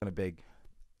beg.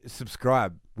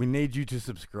 Subscribe. We need you to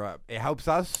subscribe. It helps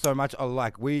us so much.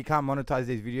 We can't monetize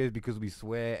these videos because we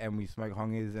swear and we smoke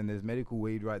hongers and there's medical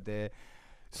weed right there.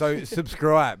 So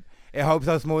subscribe. It helps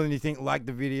us more than you think. Like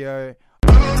the video.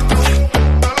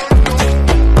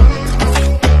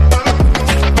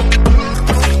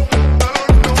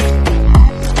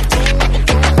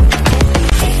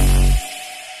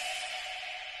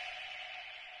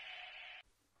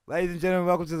 Ladies and gentlemen,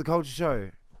 welcome to the Culture Show.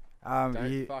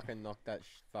 Don't fucking knock that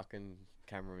fucking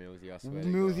camera, Millsy, I swear.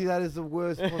 Millsy, that is the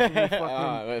worst possible fucking...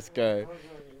 Alright, let's go.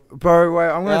 Bro, wait,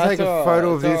 I'm going to take a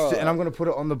photo of this and I'm going to put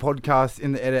it on the podcast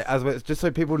in the edit as well, just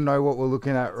so people know what we're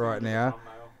looking at right now.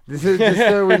 This is just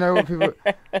so we know what people...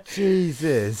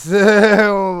 Jesus.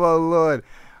 Oh, my Lord.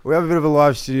 We have a bit of a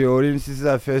live studio audience. This is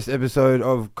our first episode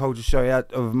of Culture Show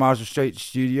out of Marshall Street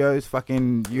Studios.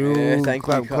 Fucking you. Yeah, thank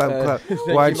clap, you. clap, clap.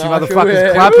 Why aren't you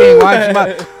motherfuckers clapping? Why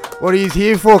aren't you What are you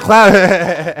here for?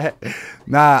 Clap.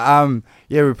 Yeah,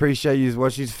 we appreciate you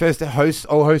watching. First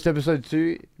host episode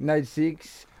 2, Nate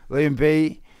 6, Liam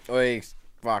B. Oi,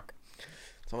 fuck.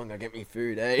 Someone gonna get me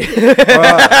food, eh?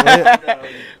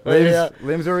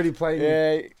 Liam's already playing.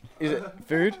 Yeah, is it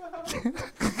food?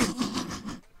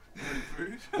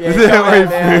 Yeah,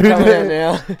 come out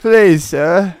now. Please,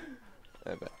 sir.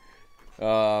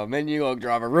 Menu log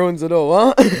driver ruins it all,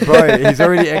 huh? Bro, he's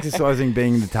already exercising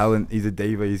being the talent. He's a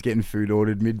diva. He's getting food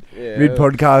ordered mid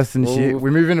podcast and shit.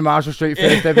 We're moving to Marshall Street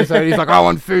first episode. He's like, I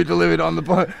want food delivered on the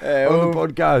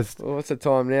podcast. Well, what's the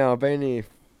time now? I've been here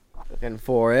fucking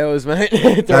 4 hours, mate.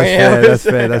 That's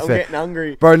fair. I'm getting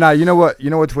hungry. Bro, no, you know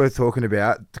what's worth talking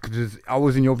about? Because I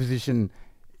was in your position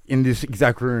in this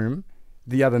exact room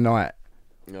the other night.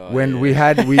 We've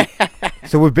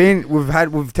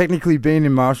technically been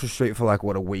in Marshall Street for like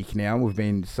a week now. We've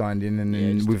been signed in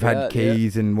and we've had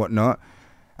keys and whatnot.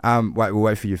 We'll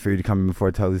wait for your food to come in before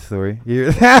I tell this story. King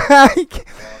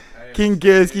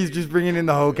Gersky's just bringing in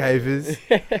the whole cavers.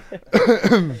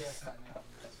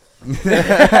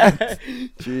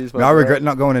 Cheers, I regret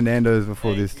not going to Nando's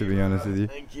before this, to be honest with you.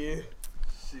 Thank you.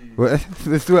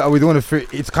 Let's do it. Are we doing a food?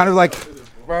 It's kind of like.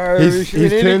 Bro, we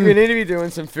need to be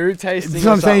doing some food tasting. That's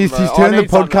what I'm saying. He's turned the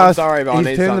podcast.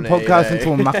 He's turned the podcast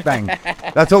into a mukbang.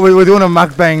 That's what we're doing, a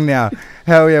mukbang now.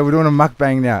 Hell yeah, we're doing a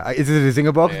mukbang now. Is it a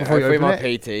zinger box before you open my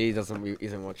it? PT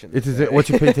isn't watching. What's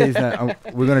your PT's now?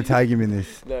 We're gonna tag him in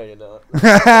this. No, you're not.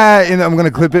 I'm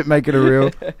gonna clip it, make it a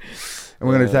reel, and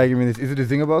we're gonna tag him in this. Is it a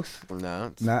zinger box?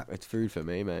 No, it's food for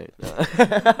me, mate.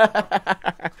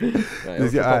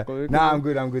 I'm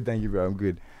good. Thank you, bro. I'm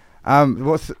good.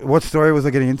 What story was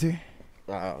I getting into?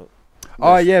 Because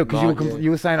you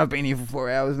were saying I've been here for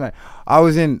 4 hours, mate. I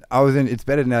was in. It's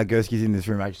better now. Gursky's in this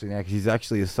room actually now because he's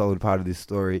actually a solid part of this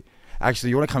story.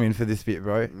 Actually, you want to come in for this bit,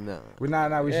 bro? No. We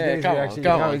should get his reaction.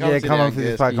 Come on for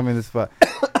this part. Come in this part.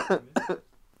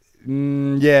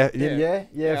 Yeah.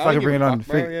 Fuck it, bring it on.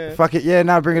 Fuck it. Yeah,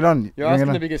 no, bring it on. You're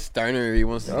asking the biggest stoner if he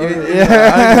wants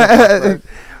to.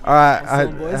 All right.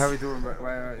 How are we doing, bro?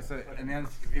 Wait. So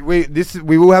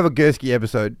we will have a Gersky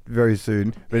episode very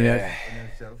soon. But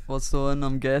What's doing?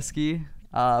 I'm Gersky,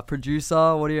 producer,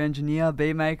 audio engineer,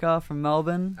 beat maker from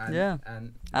Melbourne.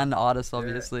 And artist,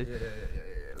 obviously.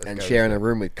 And sharing a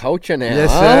room with Kulture now.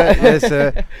 Yes,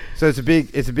 sir. So it's a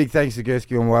big thanks to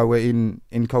Gersky on why we're in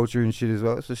Culture and shit as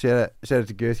well. So shout out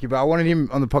to Gersky. But I wanted him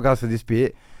on the podcast for this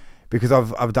bit because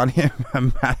I've done him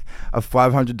a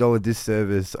 $500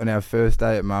 disservice on our first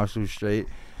day at Marshall Street.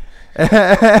 And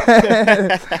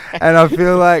I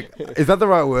feel like, is that the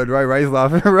right word, right? Ray's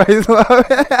laughing. Ray's laughing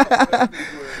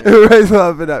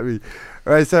at me.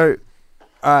 All right, so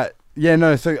so I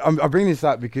bring this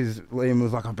up because Liam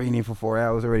was like, I've been here for 4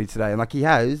 hours already today, and like he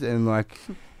has, and like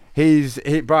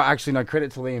actually no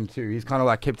credit to Liam too. He's kind of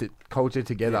like kept it Culture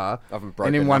together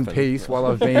and in one piece while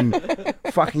I've been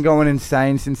fucking going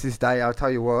insane since this day. I'll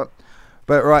tell you what.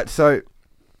 But right, so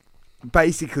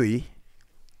basically.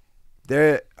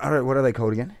 What are they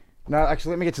called again? No,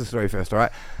 actually, let me get to the story first, all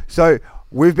right? So,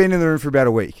 we've been in the room for about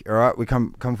a week, all right? We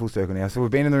come full circle now. So,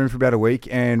 we've been in the room for about a week,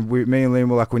 and me and Liam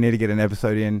were like, we need to get an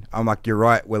episode in. I'm like, you're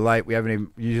right, we're late. We haven't even,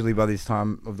 usually by this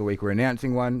time of the week, we're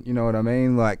announcing one, you know what I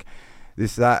mean? Like,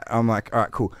 this, that. I'm like, all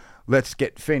right, cool. Let's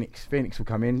get Phoenix. Phoenix will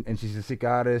come in, and she's a sick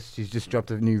artist. She's just dropped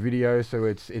a new video, so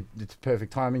it's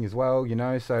perfect timing as well, you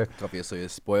know. So obviously a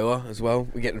spoiler as well.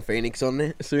 We're getting Phoenix on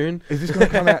there soon. Is this gonna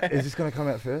come out? Is this gonna come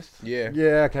out first? Yeah.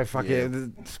 Yeah. Okay. Fuck it.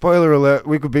 Spoiler alert.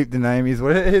 We could beep the name. Is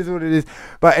what it is.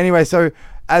 But anyway, so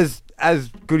as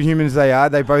good humans they are,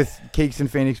 they both Keeks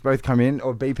and Phoenix both come in,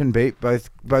 or Beep and Beep both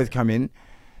come in.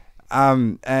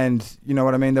 And you know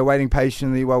what I mean? They're waiting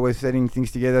patiently while we're setting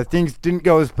things together. Things didn't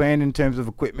go as planned in terms of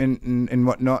equipment and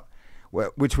whatnot.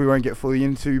 which we won't get fully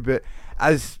into. But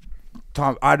as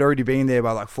time, I'd already been there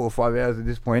by like 4 or 5 hours at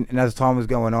this point, and as time was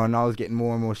going on, I was getting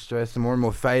more and more stressed and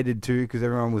more faded too, because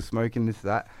everyone was smoking this,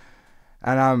 that.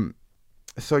 And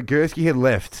so Gursky had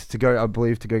left to go, I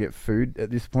believe, to go get food at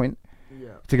this point. Yeah.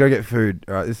 To go get food.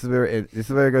 All right, this is where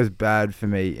it goes bad for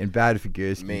me and bad for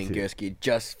Gursky. Me and Gursky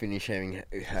just finished having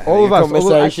all of a us,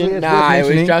 conversation. Nah, it was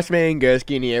mentioning. just me and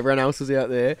Gursky, and everyone else was out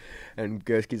there. And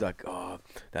Gursky's like, "Oh,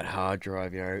 that hard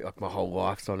drive, you know, like my whole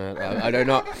life's on it. I do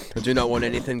not want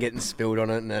anything getting spilled on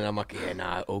it." And then I'm like, "Yeah,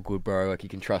 nah, all good, bro. Like you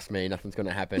can trust me. Nothing's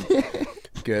gonna happen."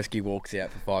 Gursky walks out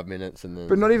for 5 minutes, and then.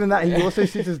 But not even that. He also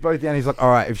sits us both down. He's like,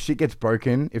 "All right, if shit gets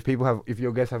broken, if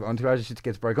your guests have entourage, and shit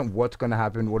gets broken, what's gonna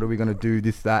happen? What are we gonna do?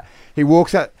 This, that." He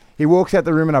walks out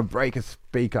the room, and I break a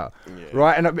speaker,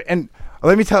 right? And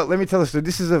let me tell the story.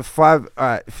 This is for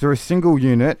a single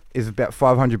unit is about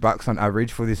 $500 on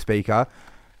average for this speaker.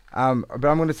 But I'm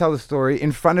going to tell the story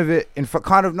in front of it,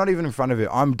 kind of not even in front of it.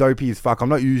 I'm dopey as fuck. I'm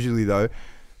not usually though,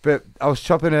 but I was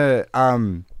chopping a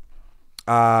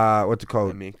what's it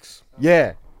called? A mix.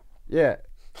 Yeah.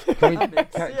 Can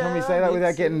we say that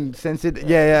without getting censored?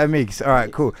 Yeah, a mix. All right,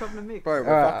 cool. Bro, we're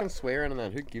fucking swearing on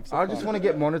that. Who gives a I fuck? just want to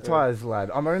get monetized, lad.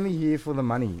 I'm only here for the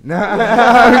money. No,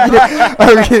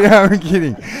 I'm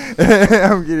kidding.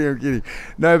 I'm kidding.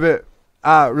 No, but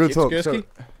real Chips, talk. Gursky?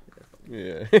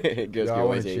 Yeah, Gursky I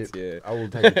always want a eats, chip. yeah. I will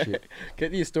take a chip.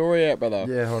 Get your story out, brother.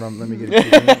 Yeah, hold on. Let me get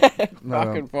a chip. No.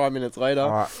 Fucking 5 minutes later.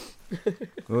 All right.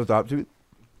 What's up to it?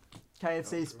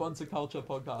 KFC sponsor Culture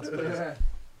podcast, please.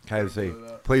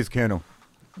 KFC. Please, Colonel.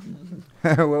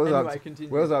 What was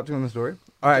up to in the story?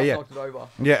 All right, yeah. Knocked it over.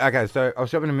 Yeah, okay. So I was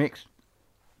shopping a mix,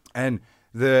 and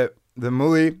the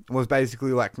mully was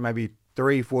basically like maybe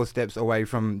 3-4 steps away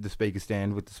from the speaker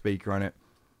stand with the speaker on it,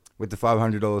 with the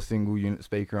 $500 single unit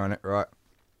speaker on it, right?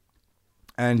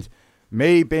 And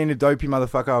me being a dopey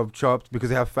motherfucker, I've chopped because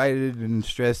of how faded and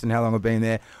stressed and how long I've been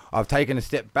there. I've taken a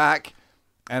step back,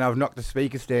 and I've knocked the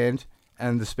speaker stand,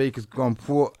 and the speaker's gone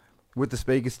put with the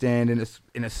speaker stand, and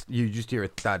you just hear a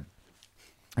thud.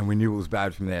 And we knew it was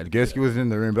bad from there. Gursky wasn't in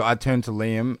the room, but I turned to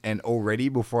Liam, and already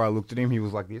before I looked at him, he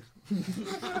was like this.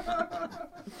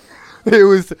 It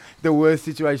was the worst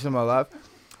situation of my life.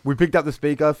 We picked up the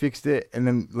speaker, fixed it, and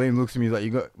then Liam looks at me, he's like,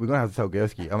 we're going to have to tell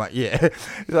Gursky. I'm like, yeah.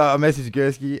 So I messaged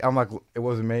Gursky. I'm like, it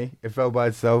wasn't me. It fell by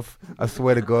itself. I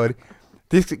swear to God.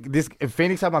 This if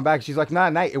Phoenix had my back, she's like, nah,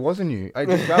 Nate, it wasn't you. I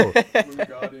just fell.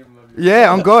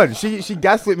 Yeah, I'm God. She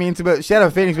gaslit me into, shout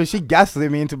out Phoenix, but she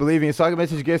gaslit me into believing it. So I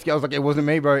messaged Gursky. I was like, it wasn't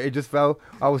me, bro. It just fell.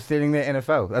 I was sitting there and it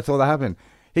fell. That's all that happened.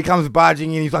 He comes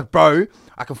barging in. He's like, bro,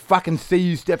 I can fucking see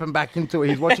you stepping back into it.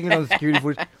 He's watching it on the security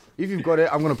footage. If you've got it,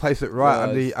 I'm going to place it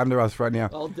right under us right now.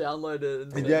 I'll download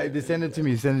it. Yeah, just send it to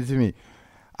me.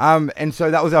 And so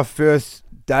that was our first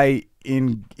day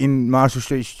in Marshall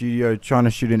Street Studio trying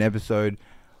to shoot an episode.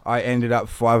 I ended up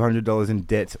 $500 in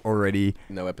debt already.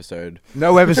 No episode.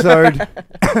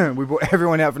 We brought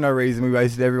everyone out for no reason. We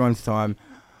wasted everyone's time.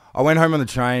 I went home on the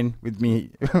train with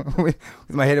with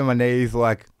my head on my knees.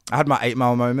 Like, I had my 8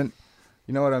 Mile moment.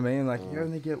 You know what I mean? Like, you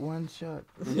only get one shot.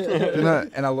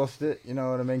 And I lost it. You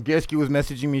know what I mean? Gursky was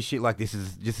messaging me shit like, this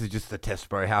is just a test,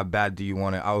 bro. How bad do you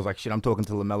want it? I was like, shit, I'm talking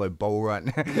to LaMelo Ball right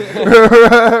now.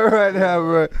 Right now,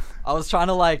 bro. I was trying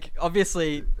to, like,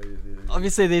 obviously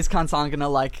these cunts aren't gonna,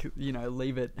 like, you know,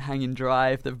 leave it hanging dry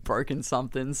if they've broken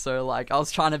something. So, like, I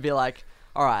was trying to be like,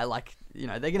 all right, like, you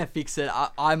know, they're gonna fix it.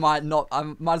 I might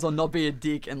as well not be a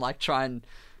dick and, like, try and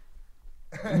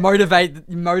motivate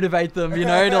them, you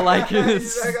know, to like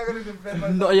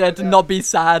to not be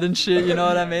sad and shit, you know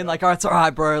what I mean? Like, oh, it's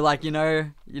alright, bro, like, you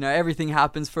know, everything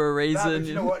happens for a reason. Do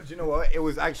you know what? It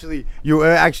was actually you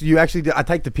actually did, I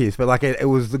take the piss, but like it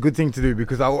was the good thing to do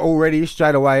because I already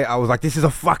straight away I was like, this is a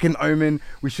fucking omen.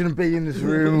 We shouldn't be in this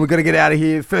room. We're gonna get out of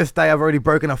here. First day I've already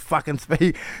broken a fucking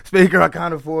speaker I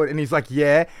can't afford. And he's like,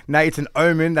 yeah, Nate, it's an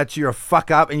omen that you're a fuck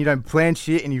up and you don't plan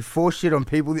shit and you force shit on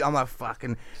people. I'm like,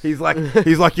 fucking. He's like,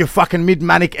 you're fucking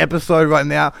mid-manic episode right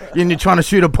now and you're trying to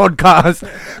shoot a podcast.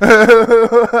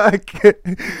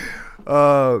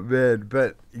 Oh man,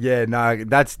 but yeah, no,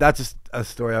 that's just a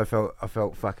story I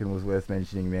felt fucking was worth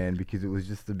mentioning, man, because it was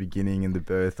just the beginning and the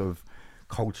birth of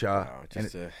culture. Oh,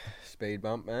 just a speed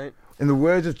bump, mate. In the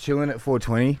words of Chillin' at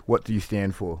 420, what do you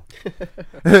stand for?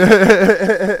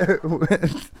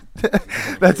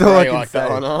 That's all I can say.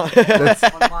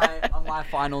 On my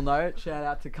final note, shout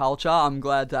out to Culture. I'm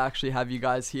glad to actually have you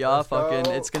guys here.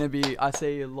 It's gonna be, I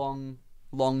see a long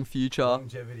future.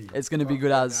 Longevity. It's gonna be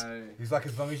good as. He's like,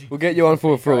 as long as you. We'll get you on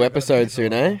for a full episode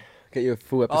soon, eh? Get you a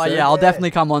full episode. Oh yeah, I'll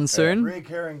definitely come on soon.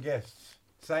 Recurring guests.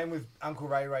 Same with Uncle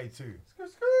Ray too.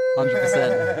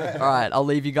 100%. All right, I'll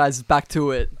leave you guys back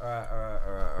to it. All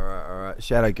right.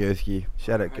 Shout out Gursky.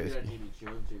 Shout out Gursky.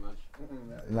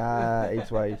 Nah,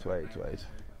 each way.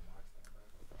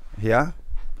 Here?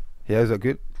 Here, is that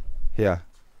good? Here.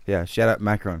 Yeah, shout out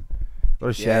Macron. A lot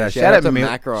of shout out. Shout out to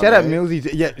Macron. Shout out Millsy.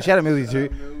 Yeah, shout out Millsy too.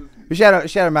 Shout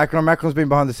out Macron. Macron's been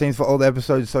behind the scenes for all the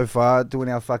episodes so far, doing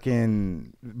our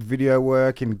fucking video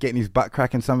work and getting his butt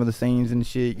crack in some of the scenes and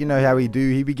shit. You know how he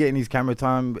do. He be getting his camera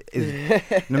time.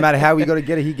 No matter how we got to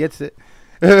get it, he gets it.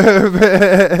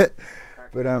 but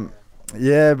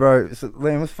yeah, bro. So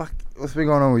Liam, what's been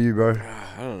going on with you, bro?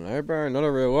 I don't know, bro. Not a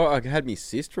real lot. I had my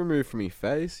cyst removed from my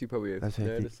face. You probably have That's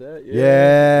noticed that.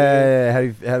 Yeah. How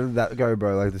did that go,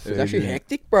 bro? Like the It was actually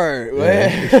hectic, bro. Yeah.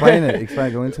 Explain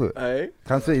it. Go into it. Hey?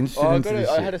 Can't see interested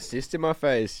I had a cyst in my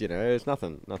face. You know, it's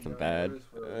nothing bad.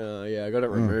 Yeah, I got it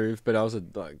removed, but I was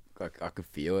like I could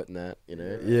feel it and that. You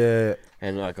know. Yeah.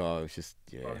 And like, it was just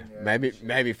made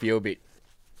me feel a bit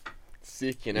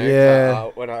sick. You know. Yeah.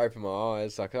 When I opened my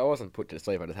eyes, like I wasn't put to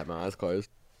sleep. I just had my eyes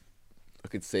closed. I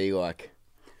could see like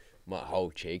my whole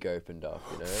cheek opened up,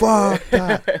 you know. Fuck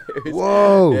that.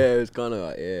 Whoa. Yeah, it was kind of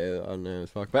like, I don't know, it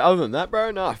was fuck. But other than that, bro,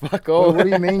 nah, fuck all. Bro, what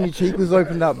do you mean your cheek was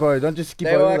opened up, bro? Don't just skip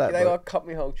over that, They bro. like cut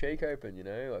my whole cheek open, you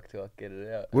know, like to like get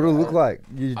it out. What did it look like?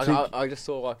 Your cheek? I just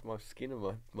saw like my skin and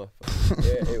my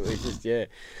it was just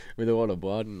with a lot of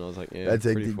blood, and I was like, That's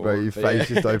pretty hectic, bro. forward, Your but face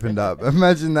just opened up.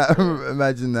 Imagine that.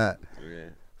 Imagine that. Yeah.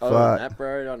 Other than that,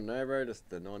 bro, I don't know, bro. Just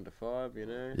the 9 to 5, you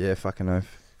know. Yeah, fucking oath.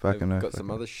 I've got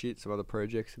some other shit, some other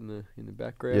projects in the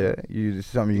background. Yeah,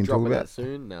 something you can talk dropping about that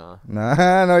soon? Nah.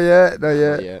 Nah, not yet.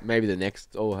 Yeah, maybe the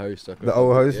next All Host. The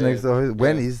All Host, next All Host.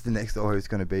 When is the next All Host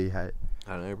gonna be? Hey,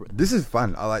 I don't know, bro. this is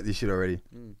fun. I like this shit already.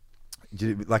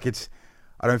 Like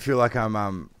I don't feel like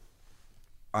I'm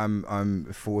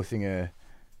forcing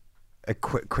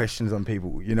questions on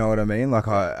people. You know what I mean? Like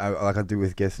I do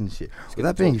with guests and shit. With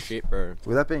that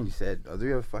being said, I do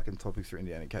have fucking topics written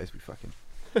down in case we fucking.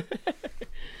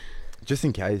 Just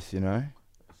in case, you know.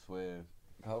 I swear,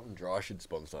 Carlton Dry should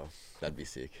sponsor. That'd be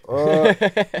sick.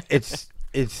 It's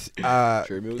True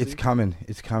Millsy? it's coming.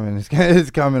 It's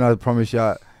coming. I promise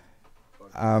you.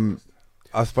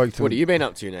 I spoke to. What have you been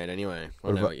up to, Nate? Anyway,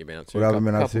 I know what you've been up to. What have I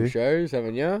been up couple to? Shows,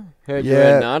 haven't you? Heard you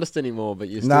weren't an artist anymore, but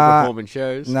you're still performing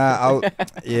shows. Nah.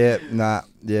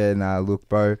 Look,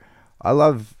 bro, I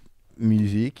love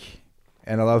music,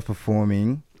 and I love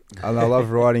performing. And I love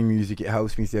writing music. It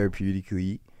helps me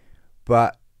therapeutically,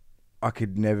 but I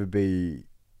could never be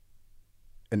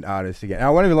an artist again. And I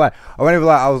won't even lie.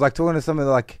 I was like talking to some of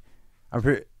the like,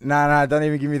 don't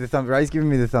even give me the thumbs. Ray's giving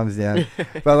me the thumbs down.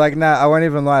 But like, I won't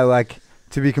even lie. Like,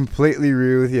 to be completely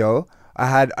real with y'all,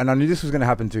 and I knew this was gonna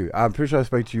happen too. I'm pretty sure I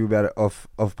spoke to you about it off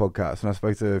podcast, and I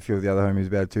spoke to a few of the other homies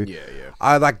about it too. Yeah.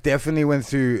 I like definitely went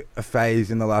through a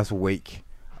phase in the last week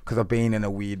because I've been in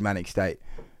a weird manic state.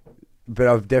 But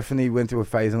I've definitely went through a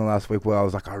phase in the last week where I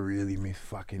was like, I really miss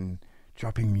fucking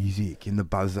dropping music and the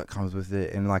buzz that comes with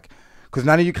it. And like, because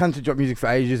none of you come to drop music for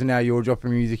ages and now you're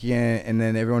dropping music again and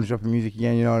then everyone's dropping music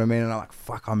again, you know what I mean? And I'm like,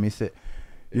 fuck, I miss it.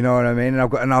 You know what I mean?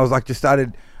 And I was like, I just had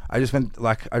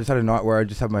a night where I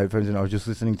just had my headphones and I was just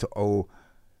listening to all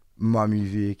my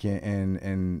music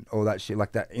and all that shit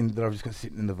like that that I've just got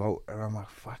sitting in the vault. And I'm like,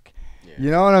 fuck. Yeah.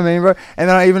 You know what I mean, bro? And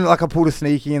then I pulled a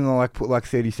sneaky and I put like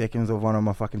 30 seconds of one on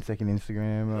my fucking second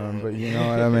Instagram. But you know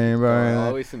what I mean, bro? I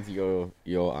listen to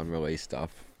your unreleased stuff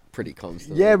pretty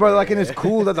constantly. Yeah, bro. Like, and it's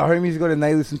cool that the homies got it and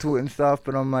they listen to it and stuff.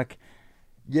 But I'm like,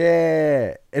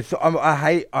 yeah, I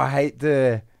hate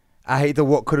the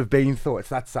what could have been thoughts.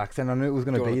 That sucks. And I knew it was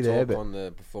gonna be there. But on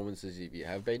the performances you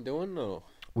have been doing, bro,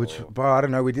 I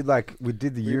don't know. We did the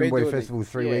Urinboy Festival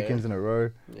 3 weekends in a row.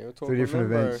 Yeah, 3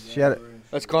 different events.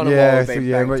 That's kind of why I've been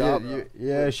banked up.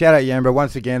 Yeah, shout out Yambra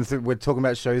once again. So we're talking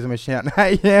about shows and we're shouting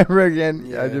out Yambra again.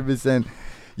 100%.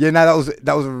 Yeah, no,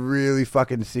 that was a really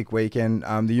fucking sick weekend.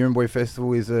 The Urinboy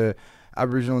Festival is a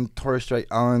Aboriginal and Torres Strait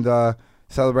Islander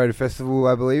celebrated festival,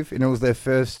 I believe, and it was their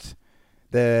first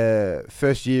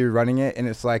year running it, and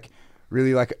it's like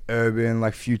really like urban,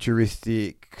 like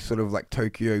futuristic, sort of like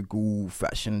Tokyo Ghoul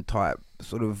fashion type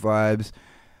sort of vibes.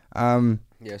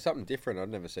 Yeah, something different I'd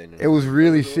never seen. It was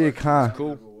really sick, huh? It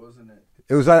was cool.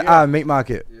 It was like Meat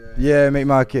Market. Yeah, Meat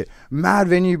Market. Mad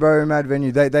venue, bro. Mad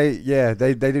venue. They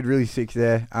did really sick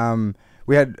there.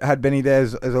 We had Benny there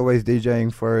as always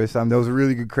DJing for us. There was a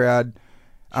really good crowd.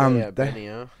 Benny,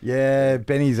 huh? Yeah,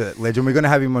 Benny's a legend. We're gonna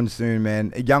have him on soon,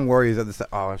 man. Young Warriors at the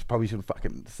I probably shouldn't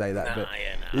fucking say that,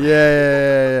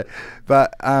 Yeah.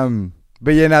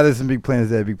 But yeah, now there's some big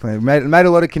plans there. Made a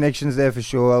lot of connections there for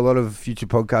sure. A lot of future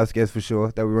podcast guests for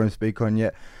sure that we won't speak on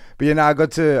yet. But yeah, I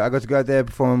got to go out there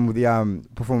perform with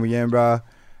Yambra.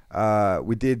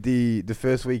 We did the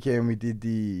first weekend. We did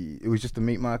it was just the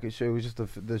meat market show. It was just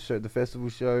the festival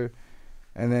show,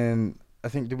 and then I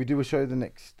think did we do a show the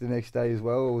next day as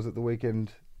well, or was it the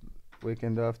weekend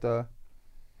after?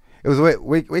 It was a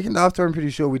weekend after. I'm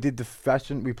pretty sure we did the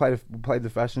fashion. We played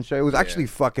the fashion show. It was actually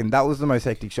that was the most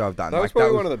hectic show I've done. That was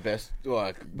probably one of the best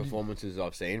performances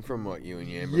I've seen from you and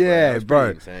Yam. Yeah, bro.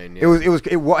 Insane,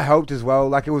 yeah. What helped as well.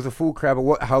 Like it was a full crowd, but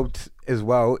what helped as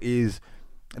well is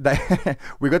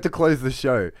we got to close the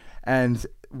show, and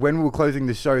when we were closing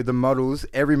the show, the models,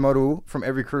 every model from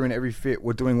every crew and every fit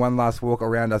were doing one last walk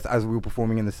around us as we were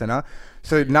performing in the center.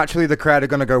 So naturally the crowd are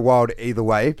going to go wild either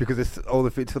way because it's all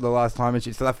the fits for the last time and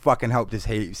shit. So that fucking helped us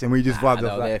heaps. And we just vibed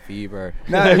off that. There for you, bro.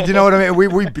 No, do you know what I mean?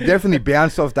 We definitely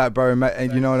bounced off that, bro.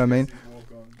 And you know what I mean?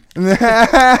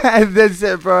 That's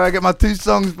it, bro. I get my 2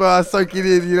 songs, bro. I soak it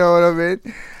in, you know what I mean?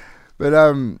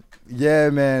 But, yeah,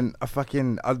 man,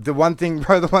 the one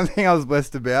thing I was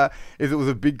blessed about is it was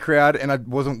a big crowd and I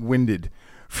wasn't winded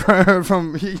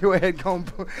from your head going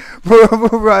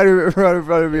right in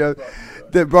front of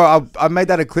me. Bro, I made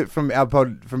that a clip from our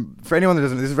pod. For anyone that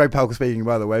doesn't, this is Ray Palker speaking,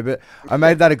 by the way, but I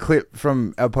made that a clip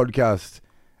from our podcast.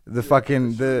 The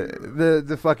fucking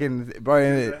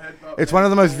bro, it's one of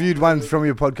the most viewed ones from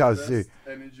your podcast too.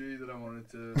 Energy that I wanted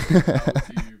to tell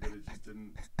to you, but it just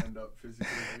didn't end up physically.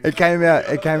 It came out.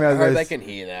 I hope they can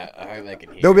hear that.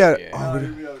 They'll be able.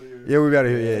 We'll be able to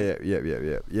hear it. Yeah, we'll be able to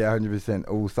hear. Yeah, 100%.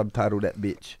 All subtitle that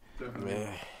bitch. Definitely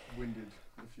winded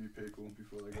a few people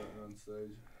before they got on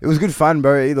stage. It was good fun,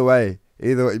 bro. Either way,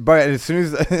 bro. And as soon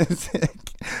as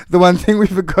the one thing we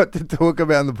forgot to talk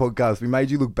about on the podcast, we made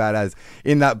you look badass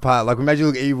in that part. Like we made you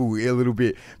look evil a little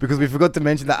bit because we forgot to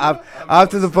mention that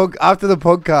after the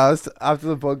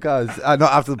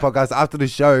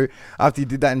show, after you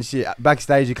did that and shit,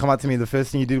 backstage you come up to me. The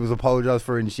first thing you did was apologize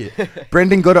for it and shit.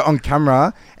 Brendan got it on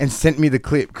camera and sent me the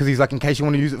clip because he's like, in case you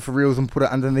want to use it for reels and put it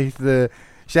underneath the.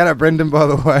 Shout out Brendan, by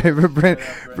the way.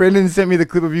 Brendan sent me the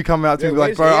clip of you coming out to me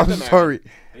like, bro, I'm sorry.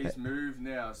 He's moved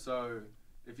now, so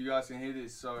if you guys can hear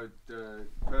this, so the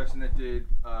person that did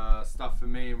stuff for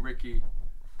me and Ricky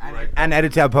and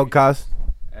edits our podcast,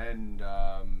 and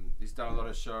he's done a lot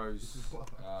of shows.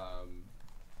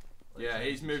 Yeah,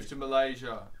 he's moved to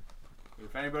Malaysia.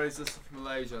 If anybody's listening from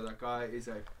Malaysia, that guy is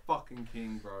a fucking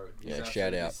king, bro. He's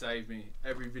shout out. Saved me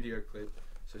every video clip.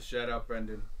 So shout out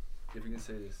Brendan, if you can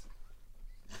see this.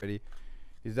 Ready?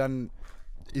 He's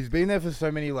been there for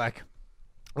so many like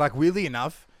weirdly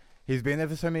enough, he's been there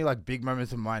for so many like big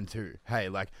moments of mine too. Hey,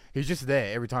 like he's just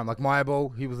there every time. Like my ball,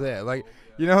 he was there. Like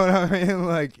you know what I mean?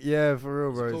 Like yeah, for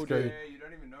real, bro. It's cool, crazy. Yeah, you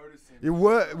don't even notice him.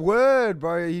 Word,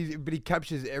 bro. But he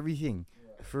captures everything,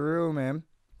 for real, man.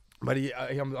 But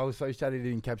I was so sad he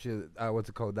didn't capture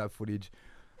that footage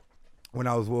when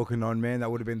I was walking on, man.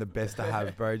 That would have been the best to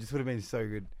have, bro. It just would have been so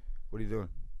good. What are you doing?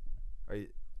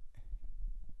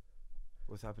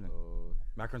 What's happening?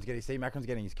 Macron's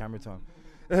getting his camera time.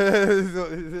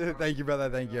 Thank you, brother.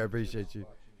 Thank you. I appreciate you.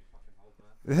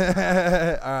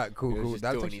 Alright, cool.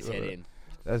 That's doing his head in.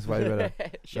 That's way better.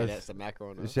 Shout out to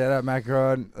Macron. Shout out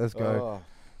Macron. Let's go.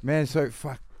 Man, so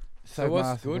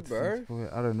what's good, bro?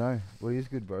 I don't know. What is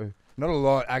good, bro? Not a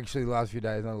lot, actually, the last few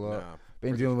days. Not a lot.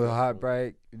 Been dealing with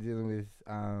heartbreak. Dealing with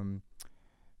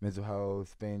mental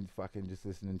health, been fucking just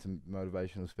listening to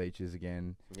motivational speeches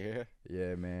again. Yeah.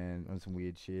 Yeah, man. On some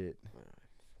weird shit.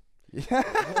 Yeah.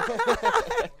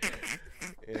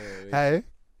 Hey.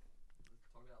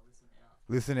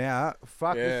 Listen out.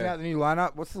 Fuck, listen out the new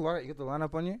lineup. What's the lineup? You got the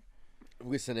lineup on you?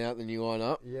 Listen out the new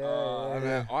lineup.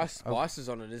 Yeah. Ice Spice is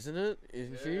on it, isn't it?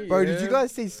 Isn't she? Bro, did you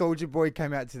guys see Soulja Boy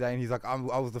came out today and he's like, I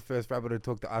was the first rapper to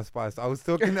talk to Ice Spice. I was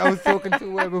talking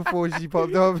to her before she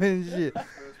popped up and shit.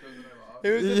 He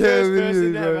was the first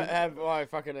person to ever have like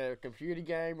fucking a computer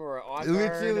game or an iPhone.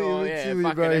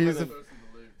 Literally, bro.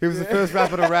 He was the first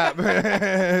rapper to rap.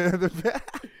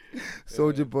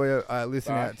 Soulja Boy,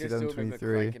 listen out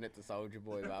 2023. It to Soulja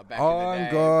Boy, back oh in the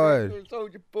day. God.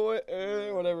 Soulja Boy,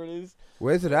 whatever it is.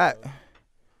 Where's it at?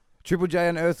 Triple J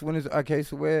and Earth Winners. Okay,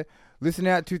 so where? Listen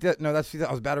out. I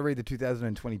was about to read the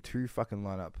 2022 fucking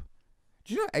lineup.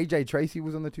 Did you know AJ Tracy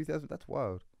was on the 2000? That's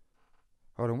wild.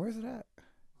 Hold on, where is it at?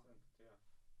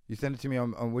 You sent it to me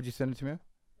on what'd you send it to me?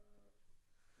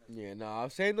 Yeah, no,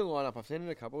 I've seen the lineup. I've seen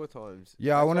it a couple of times.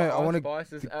 Yeah, I want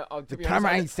to. The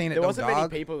camera ain't seen it. There wasn't many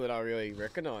people that I really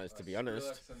recognised, to be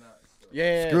honest.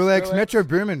 Yeah, Skrillex, Metro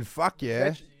Boomin. Fuck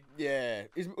yeah. Yeah,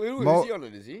 is he on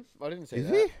it? Is he? I didn't see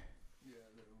that. Is he?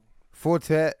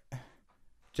 Fortet,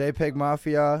 JPEG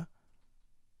Mafia,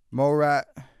 Morat,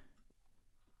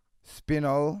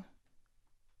 Spinol.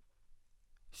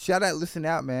 Shout out, listen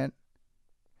out, man.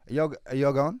 Are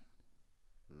y'all going?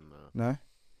 No.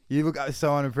 You look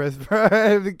so unimpressed, bro.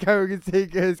 The camera can see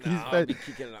Gursky's Nah, I'll be face.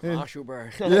 kicking it up Marshall, bro.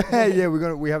 Yeah,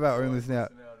 we have our own list now.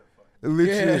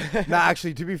 Literally. Yeah. Nah,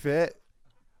 actually, to be fair,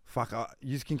 fuck,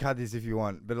 you can cut this if you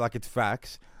want, but like it's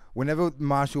facts. Whenever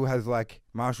Marshall has like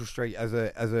Marshall Street as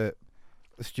a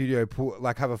studio pool,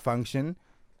 like have a function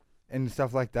and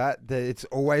stuff like that, it's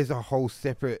always a whole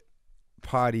separate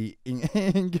party in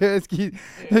Gursky's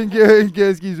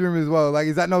room as well. Like,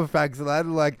 is that not facts, lad?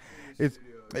 Like, it's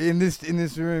in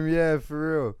this room, yeah,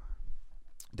 for real.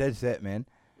 Dead set, man.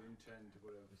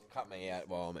 Cut me out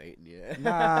while I'm eating, yeah.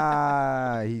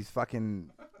 Nah, he's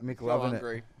fucking Mick So loving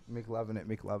hungry. it. Mick loving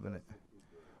it.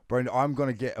 Bro, I'm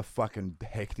gonna get a fucking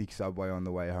hectic Subway on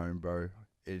the way home, bro.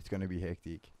 It's gonna be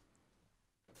hectic.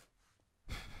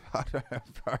 I don't know,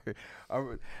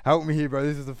 bro. Help me here, bro.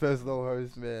 This is the first little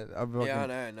host, man. Yeah, I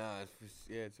know, no.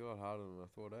 It's a lot harder than I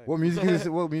thought, eh? What music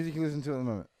you listen to at the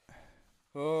moment?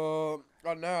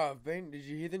 I know, did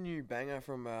you hear the new banger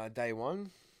from Day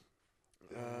One?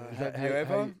 Have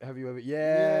you ever?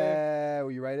 Yeah.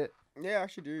 Will you rate it? Yeah, I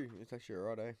actually do. It's actually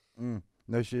alright, eh?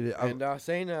 No shit. And I've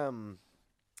seen I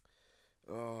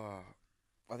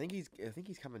think he's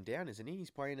coming down, isn't he? He's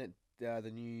playing at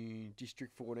the new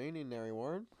District 14 in Narre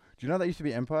Warren. Do you know that used to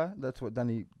be Empire? That's what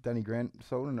Danny Grant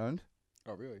sold and owned.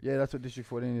 Oh really? Yeah, that's what District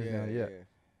 14 is now. Yeah.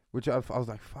 Which I was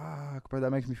like, fuck, bro,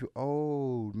 that makes me feel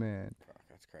old, man. Fuck,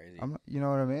 that's crazy. You know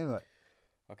what I mean? Like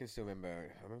I can still remember.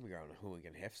 I remember going to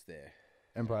Hooligan Hefts there.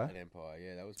 Empire. At Empire,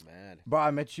 yeah, that was mad. But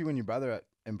I met you and your brother at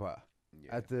Empire.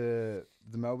 Yeah. At the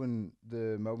Melbourne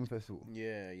Festival.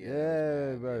 Yeah, Yeah,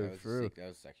 that was mad. bro, Yeah, that was for real. sick. That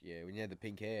was actually, when you had the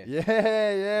pink hair.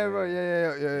 Yeah, bro.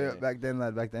 Yeah. Yeah. Back then,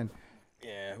 lad. Back then.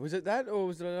 Yeah, was it that, or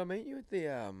was it I meet you at the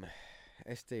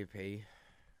SDP?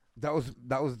 That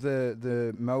was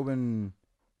the Melbourne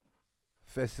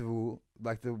Festival,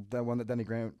 like the one that Danny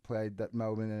Grant played, that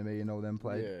Melbourne and me and all them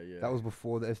played. Yeah. That was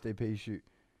before the SDP shoot.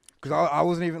 Because I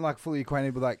wasn't even like fully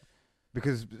acquainted with like,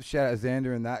 because shout out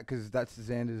Xander and that, because that's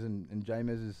Xander's and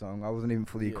James's song. I wasn't even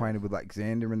fully acquainted with like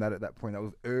Xander and that at that point. That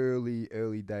was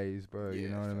early days, bro. You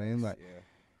know what I mean? Like,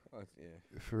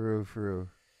 for real,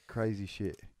 crazy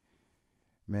shit.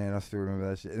 Man, I still remember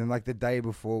that shit. And then like the day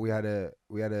before, we had a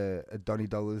Donny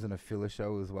Dollars and a filler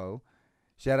show as well.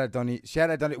 Shout out Donny.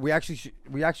 We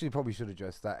actually probably should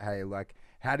address that. Hey, like,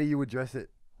 how do you address it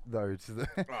though?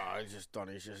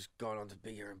 Donny's just gone on to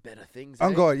bigger and better things.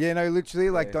 Oh God, yeah, no,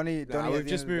 literally, like Donny. We've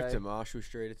just moved to Marshall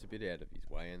Street. It's a bit out of his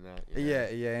way and that.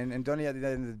 Yeah, and Donny at the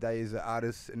end of the day is an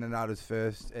artist and an artist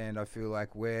first. And I feel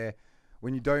like when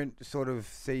you don't sort of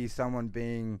see someone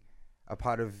being a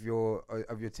part of your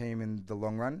team in the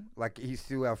long run, like he's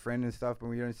still our friend and stuff, but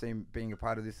when you don't see him being a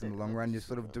part of this in the long run, you're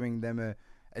sort of doing them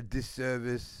a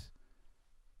disservice,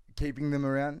 keeping them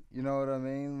around. You know what I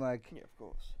mean? Like, Yeah, of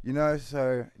course. you know.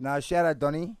 So shout out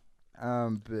Donny.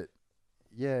 But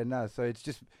yeah, so it's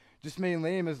just me and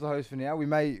Liam as the host for now.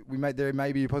 There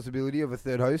may be a possibility of a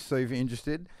third host. So if you're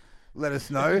interested, let us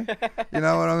know. You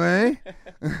know what I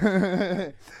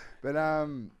mean? But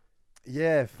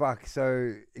yeah, fuck.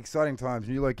 So exciting times,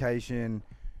 new location,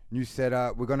 new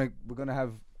setup. We're gonna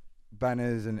have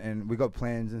banners and we got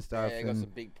plans and stuff. Yeah, got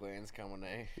some big plans coming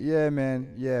there. Yeah,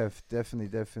 man. Yeah,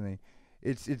 definitely.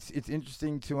 It's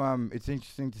interesting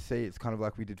to see. It's kind of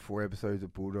like we did 4 episodes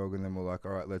of Bulldog, and then we're like,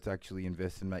 all right, let's actually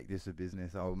invest and make this a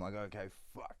business. I'm like, okay,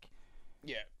 fuck.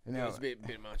 Yeah, You it know, was a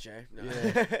bit much, eh? No.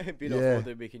 Yeah. a bit Yeah. off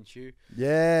what they can chew.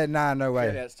 Yeah, no way.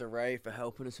 Shout outs to Ray for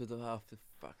helping us with the half the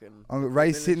fucking.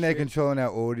 Ray's sitting there shit. controlling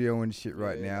our audio and shit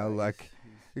right Yeah, now, no, like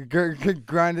he's-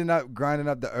 grinding up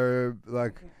the herb.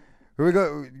 Like we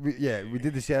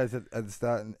did the shout outs at the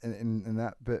start and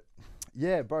that, but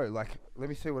yeah, bro. Like, let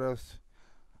me see what else.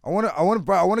 I want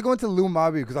to go into LIL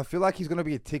MABU because I feel like he's gonna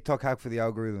be a TikTok hack for the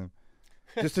algorithm.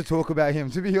 Just to talk about him,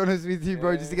 to be honest with you,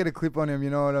 bro, just to get a clip on him, you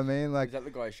know what I mean? Like, Is that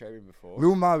the guy you showed me before?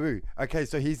 LIL MABU. Okay,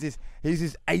 so he's this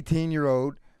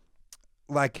 18-year-old,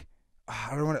 like, I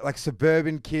don't want to, like,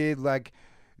 suburban kid. Like,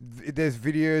 there's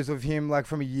videos of him like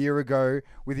from a year ago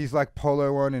with his like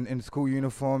polo on and school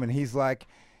uniform, and he's like,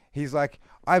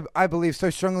 I believe so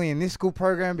strongly in this school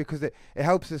program because it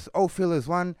helps us all feel as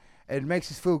one. It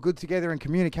makes us feel good together and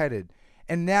communicated.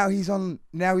 And now he's on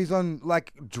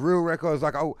like drill records.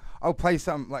 Like I'll play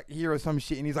some like here or some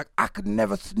shit, and he's like, I could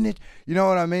never snitch. You know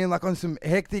what I mean? Like on some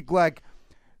hectic like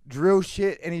drill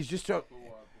shit, and he's just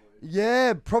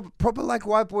proper like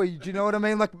white boy. Do you know what I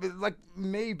mean? Like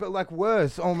me, but like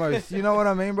worse almost. You know what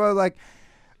I mean, bro? Like,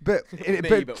 to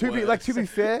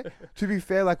be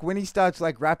fair, like when he starts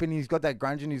like rapping, he's got that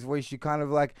grunge in his voice. You kind of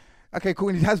like Okay, cool.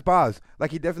 And he has bars.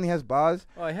 Like he definitely has bars.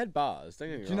 Oh, he had bars. Don't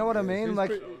get me Do you know wrong, what I yeah. He mean? was Like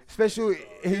pretty- special.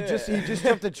 He Yeah. just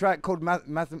dropped a track called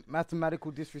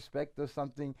Mathematical Disrespect or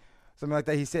something like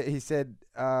that. He said.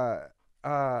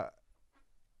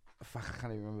 Fuck, I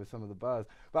can't even remember some of the bars.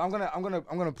 But I'm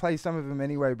gonna play some of them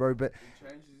anyway, bro. But He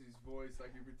changes his voice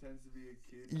like he pretends to be a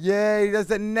kid. yeah, he does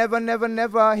that. Never, never,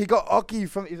 never. He got Oki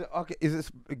from. Is it Oki? Is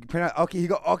it pronounced Oki? He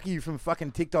got Oki from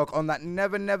fucking TikTok on that.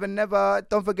 Never, never, never.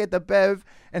 Don't forget the Bev.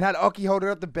 And had Oki hold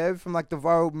up the Bev from like the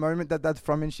viral moment that's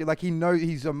from and shit. Like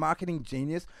he's a marketing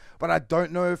genius. But I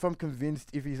don't know if I'm convinced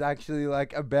if he's actually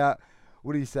like about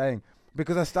what he's saying.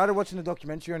 Because I started watching a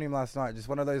documentary on him last night. Just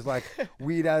one of those like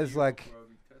weird as like. Bro,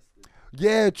 we tested.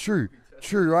 Yeah, true,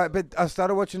 right? But I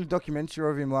started watching a documentary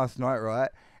of him last night, right?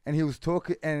 And he was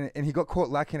talking, and he got caught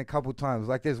lacking a couple times.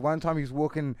 Like, there's one time he's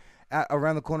walking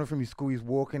around the corner from his school. He's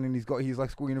walking, and he's got his like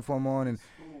school uniform on,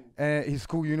 and his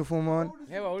school uniform on.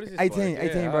 How old is this 18, bloke?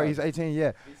 18, Yeah, bro. oh. He's 18,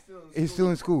 yeah. He's still in school. He's still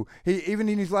in school. He even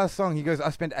in his last song, he goes, "I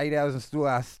spent 8 hours in school.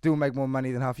 I still make more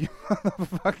money than half you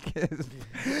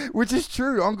motherfuckers," which is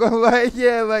true. I'm going like,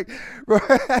 yeah, like, bro.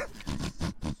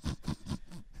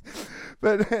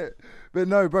 But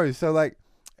no, bro. So like,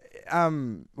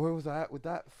 where was I at with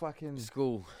that fucking?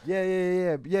 School.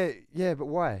 Yeah. But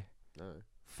why? No.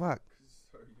 Fuck.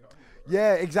 So young, bro.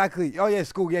 Yeah, exactly. Oh yeah,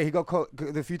 school. Yeah, he got caught.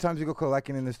 The few times he got caught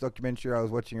lacking in this documentary I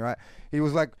was watching, right? He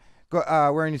was like,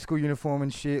 wearing his school uniform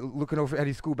and shit, looking over at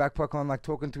his school backpack on, like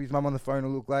talking to his mum on the phone. It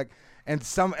looked like, and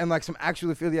some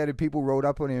actual affiliated people rolled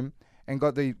up on him and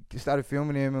started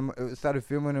filming him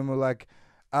and were like,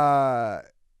 yo,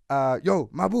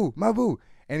 Mabu.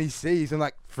 And he sees and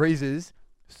like freezes,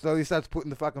 slowly starts putting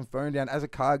the fucking phone down as a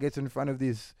car gets in front of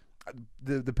this,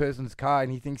 the person's car,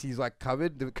 and he thinks he's like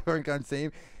covered. The car can't see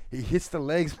him. He hits the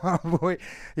legs, my boy.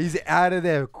 He's out of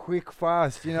there quick,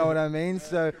 fast. You know what I mean?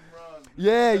 So,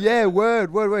 yeah,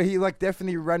 word. He like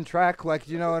definitely ran track, like,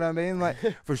 you know what I mean? Like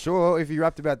for sure. If he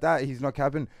rapped about that, he's not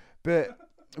capping. But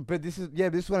this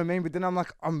is what I mean. But then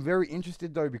I'm very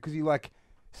interested though, because he like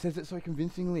says it so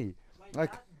convincingly.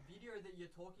 Like that video that you're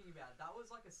talking about, that was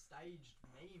like a staged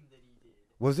meme that he did.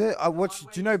 was it? I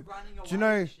watched. Do you know?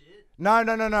 No. I'm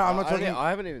not talking. I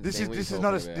haven't even. This seen what is you're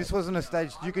not a. talking This about. wasn't a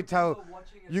stage. You could tell.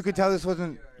 You could tell this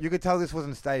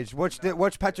wasn't staged. Watch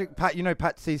Pat. You know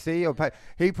Pat CC or Pat.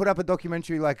 He put up a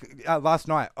documentary like last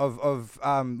night of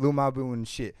Lil Mabu and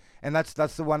shit. And that's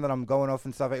the one that I'm going off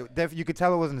and stuff. You could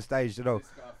tell it wasn't staged at all. This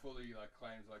guy fully like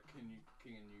claims like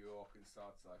King of New York and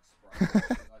starts like spraying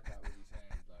shit like that with his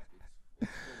hand. Like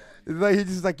it's full on. Like he's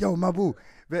just like, yo, Mabu.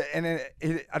 But and then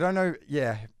I don't know.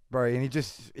 Yeah. Bro, and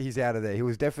he's out of there. He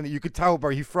was definitely, you could tell,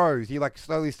 bro, he froze. He like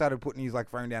slowly started putting his like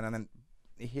phone down and then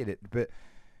he hit it. But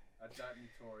At that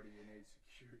maturity, you need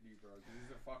security, bro. 'Cause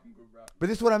he's a fucking good rapper.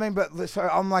 this is what I mean. But so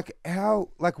I'm like, how,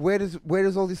 like, where does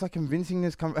all this like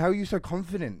convincingness come? How are you so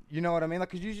confident? You know what I mean?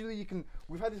 Like, 'cause usually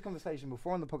we've had this conversation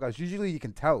before on the podcast. Usually you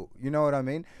can tell, you know what I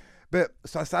mean? But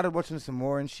so I started watching some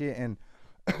more and shit, and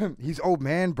he's old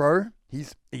man, bro.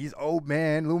 He's old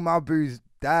man. Lil Mabu's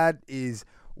dad is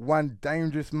one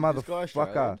dangerous This guy motherfucker.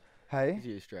 Australian? Hey, Is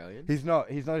he Australian? he's not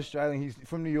Australian. He's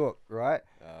from New York, right?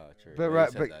 True. But Yeah, you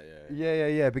right, said but that, yeah.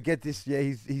 yeah. But get this, yeah,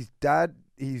 his dad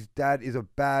is a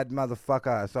bad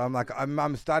motherfucker. So I'm like,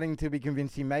 I'm starting to be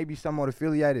convinced he may be somewhat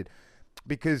affiliated,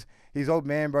 because his old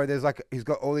man, bro, he's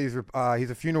got all these. He's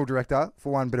a funeral director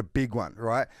for one, but a big one,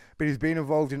 right? But he's been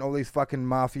involved in all these fucking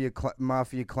mafia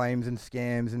claims and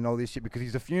scams and all this shit because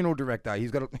he's a funeral director.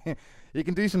 He's got he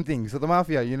can do some things for the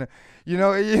mafia, you know. You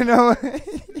know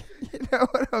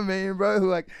what I mean, bro?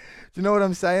 Like, do you know what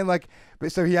I'm saying? Like,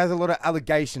 but so he has a lot of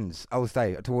allegations, I would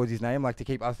say, towards his name, like to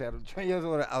keep us out of. He has a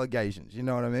lot of allegations, you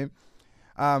know what I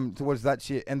mean? Towards that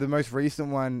shit. And the most recent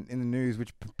one in the news,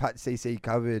 which Pat CC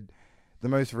covered, the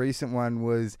most recent one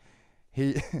was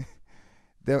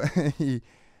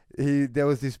there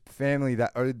was this family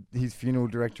that owed his funeral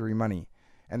directory money,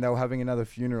 and they were having another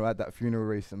funeral at that funeral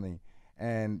recently,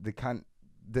 and the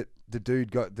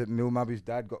Lil Mabu's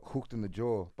dad got hooked in the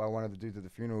jaw by one of the dudes at the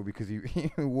funeral because he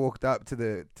walked up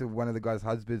to one of the guy's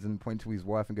husbands and pointed to his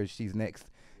wife and goes, "She's next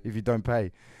if you don't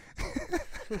pay."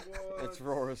 It's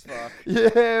raw as fuck.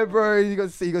 Yeah, bro. He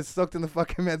got socked in the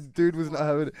fucking mouth. Dude was not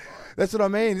having it. That's what I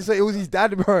mean. It's like, it was his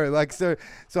dad, bro. Like, so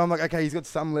I'm like, okay, he's got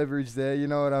some leverage there. You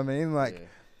know what I mean? Like, Yeah.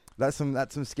 that's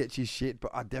some sketchy shit.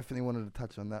 But I definitely wanted to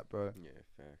touch on that, bro. Yeah,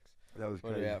 facts. That was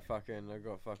What crazy. about I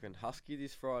got fucking Husky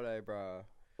this Friday, bro.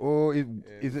 Or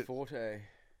is it? Forte?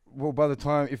 Well, by the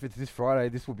time, if it's this Friday,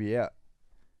 this will be out.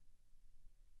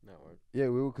 No, it won't. Yeah,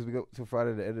 we will, because we got till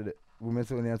Friday to edit it. We were meant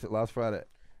to announce it last Friday.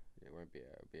 It won't be out.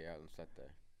 It'll be out on Saturday.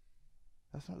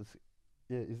 That's not the.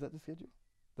 Yeah, is that the schedule?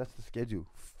 That's the schedule.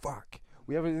 Fuck.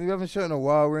 We haven't shot in a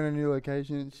while. We're in a new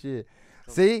location and shit.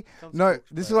 See? No,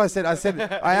 this is what I said. I said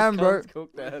I am, bro.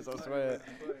 Cooked as, I swear.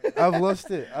 I've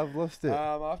lost it. I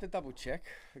have to double check.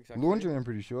 Exactly. Laundry, I'm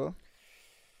pretty sure.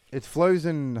 It's Flows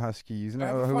and Husky, isn't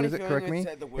it? Or who is it? Correct me.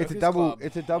 It's a double.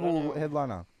 It's a double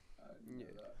headliner.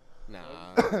 Nah.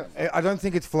 I don't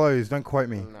think it's Flows. Don't quote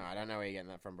me. No, I don't know where you're getting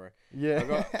that from, bro.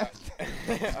 Yeah.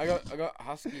 I got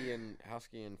Husky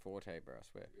and Forte, bro. I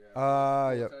swear.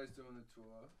 Yeah. Forte's doing the tour.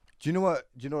 Do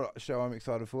you know what show I'm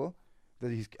excited for?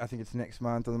 I think it's next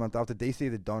month or the month after. DC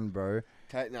the Don, bro.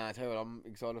 I tell you what I'm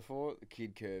excited for. The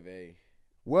Kid Curvy.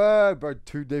 Word, bro.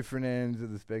 Two different ends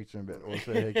of the spectrum, but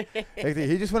also hectic.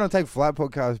 He just went on Take Flight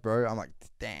podcast, bro. I'm like,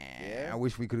 damn. Yeah. I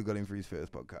wish we could have got him for his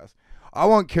first podcast. I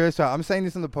want KERSER. I'm saying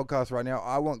this on the podcast right now.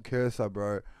 I want KERSER,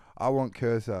 bro. I want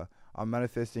KERSER. I'm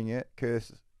manifesting it.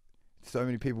 KERSER. So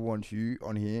many people want you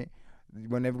on here.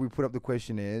 Whenever we put up the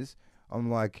questionnaires,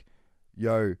 I'm like,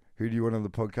 yo, who do you want on the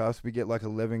podcast? We get like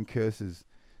 11 KERSERs.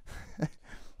 I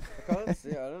can't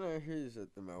see. I don't know who's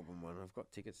at the Melbourne one. I've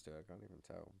got tickets to it. I can't even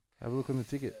tell. Have a look on the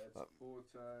ticket. Yeah,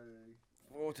 it's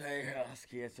Forte,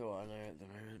 Husky. That's all I know at the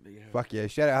moment. But, Fuck yeah.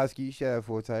 Shout out Husky. Shout out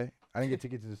Forte. I didn't get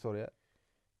tickets to sort out.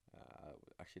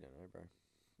 Actually, don't know, bro.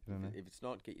 I don't know. If it's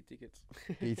not, get your tickets.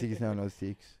 Get your tickets now on those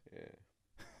 6.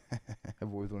 Yeah.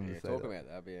 I've always wanted to say talking that.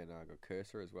 about that being I got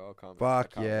KERSER as well. Fuck I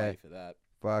can't yeah. wait for that.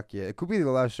 Fuck yeah. It could be the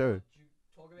last show. Did you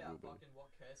talk about fucking what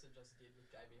KERSER just did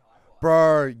with JB Hi-Fi?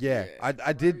 Bro, yeah. Yeah.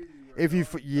 I did. If you,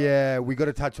 we got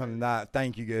to touch on that.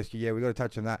 Thank you, Gersky. Yeah, we got to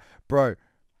touch on that. Bro,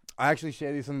 I actually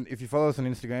shared this on, if you follow us on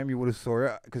Instagram, you would have saw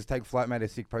it, because Take Flight made a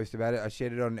sick post about it. I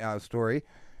shared it on our story.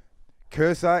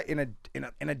 KERSER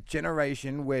in a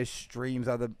generation where streams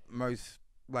are the most,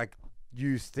 like,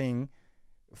 used thing,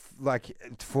 like,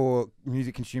 for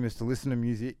music consumers to listen to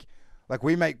music. Like,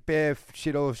 we make bare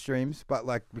shit all of streams, but,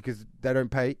 like, because they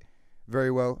don't pay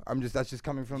very well. That's just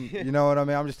coming from, you know what I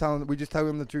mean? We just tell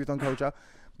them the truth on culture.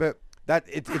 But that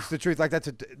it's the truth. Like,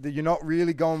 you're not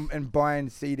really going and buying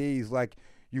CDs like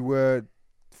you were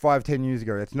 5-10 years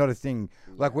ago. That's not a thing.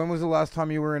 Like, when was the last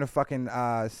time you were in a fucking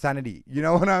Sanity? You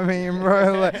know what I mean,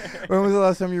 bro? Like, when was the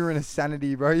last time you were in a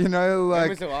Sanity, bro? You know, like, When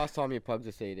was the last time you plugged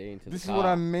a CD into the this car? is what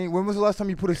I mean. When was the last time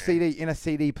you put a CD in a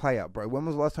CD player, bro? When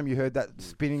was the last time you heard that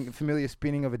familiar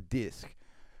spinning of a disc?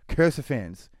 KERSER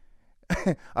fans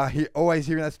are always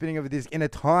hearing that spinning of a disc in a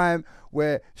time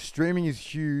where streaming is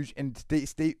huge and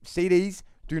CDs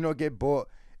do not get bought.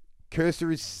 KERSER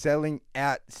is selling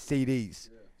out CDs.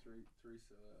 Yeah, three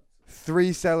sellouts.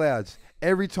 3 sellouts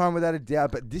every time without a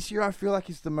doubt. But this year I feel like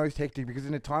it's the most hectic, because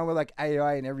in a time where, like,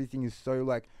 AI and everything is so,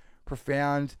 like,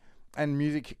 profound and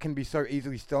music can be so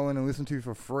easily stolen and listened to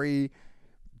for free,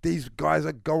 these guys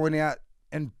are going out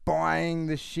and buying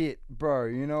the shit, bro.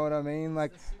 You know what I mean?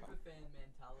 Like,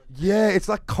 yeah, it's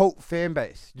like cult fan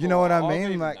base. You know what I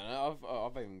mean? Like, I've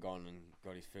even gone and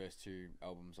got his first 2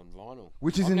 albums on vinyl.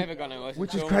 Which is never gonna listen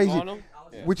which to is him crazy. on vinyl.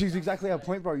 Yeah. Which is exactly our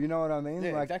point, bro. You know what I mean?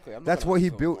 Yeah, like, exactly. I'm not that's gonna what he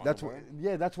listen to built. vinyl, That's bro.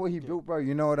 what. That's what he built, bro.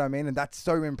 You know what I mean? And that's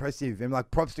so impressive. And,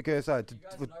 like, props to KERSER. You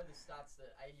guys know the stats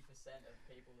that 80% of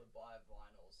people that buy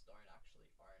vinyls don't actually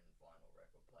own vinyl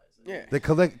record players. Yeah. They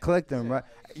collect them, right?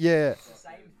 Yeah. It's the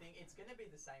same thing. It's gonna be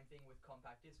the same thing with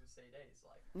compact discs with CDs.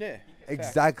 Like, Yeah.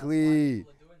 Exactly.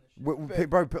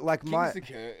 Bro, but like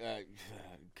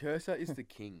KERSER is the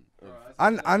king.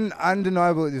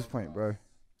 Undeniable at this point, bro.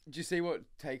 Did you see what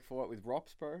Take Flight with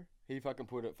Rops, bro? He fucking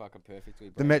put it fucking perfectly.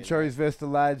 The Metros versus the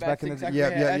lads back in the exactly yeah.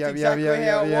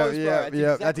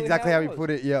 That's exactly how he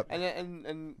put it. Yep.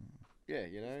 And yeah,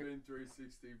 you know. It's been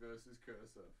 360 versus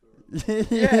KERSER.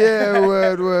 Yeah,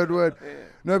 word. Yeah,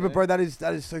 No, but bro, that is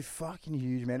so fucking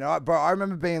huge, man. Bro, I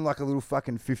remember being like a little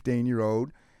fucking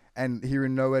 15-year-old and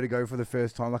hearing Nowhere to Go for the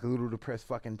first time, like a little depressed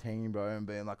fucking teen, bro, and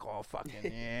being like, oh, fucking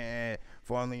yeah,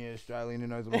 finally an Australian who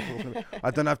knows what I'm talking about.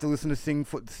 I don't have to listen to Sing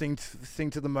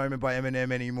to the Moment by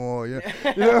Eminem anymore. You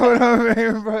know what I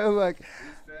mean, bro? Like, His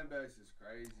fan base is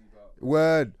crazy, but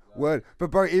word.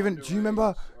 But bro, even do you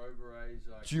remember? Overage,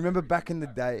 like, Do you remember back in the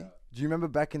day? Do you remember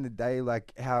back in the day,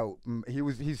 like, how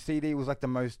his CD was like the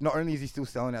most, not only is he still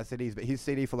selling out CDs, but his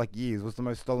CD for like years was the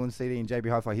most stolen CD in JB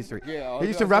Hi-Fi history. Yeah, He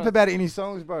used to rap about it in his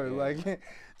songs, bro. Yeah. Like, do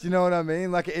you know what I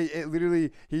mean? Like, it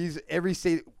literally, every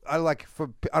CD, I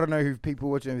don't know who people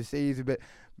watching overseas, but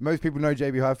most people know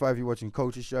JB Hi-Fi if you're watching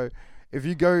Kulture Show. If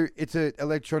you go, it's an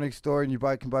electronics store and you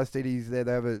can buy CDs there.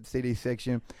 They have a CD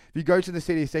section. If you go to the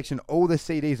CD section, all the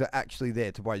CDs are actually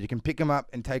there to buy. You can pick them up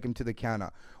and take them to the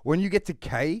counter. When you get to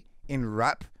K in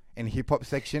rap and hip hop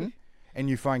section and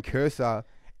you find KERSER,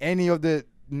 any of the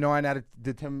 9 out of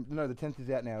the 10, no, the 10th is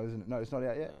out now, isn't it? No, it's not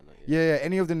out yet. No, not yet. Yeah,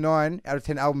 any of the 9 out of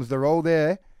 10 albums, they're all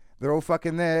there. They're all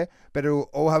fucking there, but it'll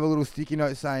all have a little sticky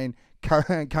note saying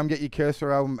come get your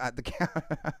KERSER album at the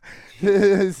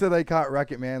counter. So they can't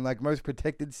rack it, man. Like, most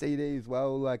protected CD as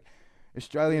well. Like,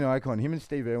 Australian icon. Him and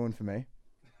Steve Irwin for me.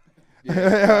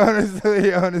 Yeah.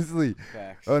 honestly,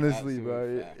 Facts. bro.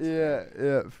 Absolute facts, Yeah, man.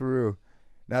 yeah, for real.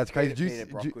 No, it's crazy. Peter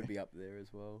Brock would be up there as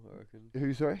well, I reckon.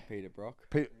 Who, sorry? Peter Brock.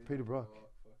 Peter Brock.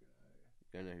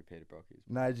 You don't know who Peter Brock is.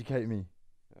 Nah, educate me.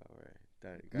 Oh, right.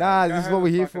 Don't, Nah, go this is home what we're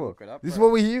and here fucking for. look it up, This is bro.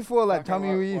 what we're here for. Like, Fucking tell me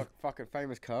who he is. fucking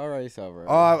famous car racer, bro.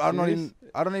 Oh, I'm not Serious? even.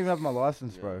 I don't even have my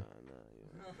license, bro. No.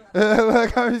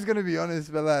 Like, I'm just gonna be honest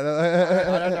about that.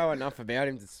 I don't know enough about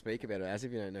him to speak about it, as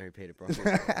if you don't know who Peter Brock is.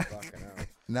 Bro. Fucking hell.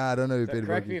 Nah, I don't know who But Peter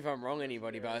Brock correct me is. if I'm wrong,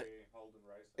 anybody, but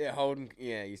yeah, Holden.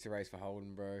 Yeah, he used to race for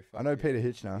Holden, bro. I know Fuck, Peter yeah.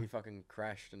 Hitch now. He fucking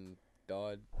crashed and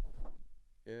died.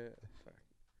 Yeah.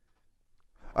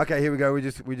 Okay, here we go. We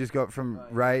just got from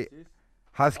Ray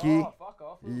Husky. Oh, fuck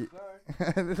off.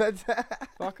 Yeah. That's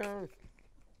Fuck off.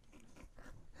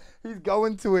 he's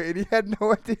going to it, and he had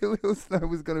no idea Lil Snow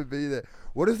was gonna be there.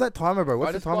 What is that timer, bro? What's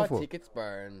I the just timer buy for? tickets,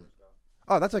 bro, and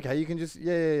Oh, that's okay. You can just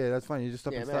yeah. That's fine. You just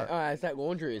stop yeah, and man. start. Oh, it's that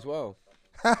laundry as well.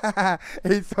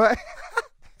 He's like,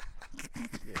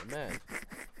 Yeah, man.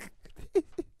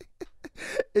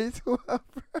 he's what, bro?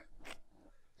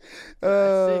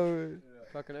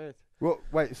 Fucking earth. Well,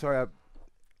 wait. Sorry.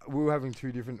 We were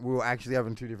actually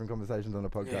having two different conversations on the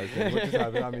podcast. Then. What just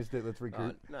happened? I missed it. Let's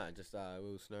recruit. No, just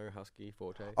Will Snow, Husky,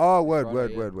 Forte. Oh,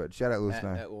 Friday, word. Shout out Lil At,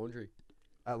 Snow at laundry.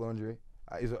 at Laundry.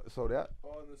 Is it sold out? Oh,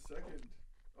 on the second.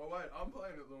 Oh, wait, I'm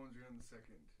playing at Laundry on the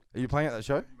second. Are you playing at that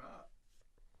show? Matt.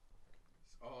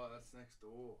 Oh, that's next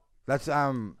door. That's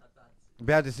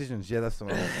Bad Decisions. Yeah, that's the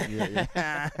one.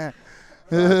 yeah.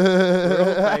 We're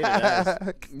all faded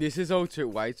as. This is all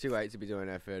way too late to be doing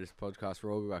our first podcast.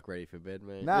 We're all like ready for bed,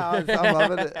 man. Nah, I'm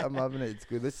loving it. I'm loving it. It's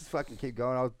good. Let's just fucking keep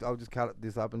going. I'll just cut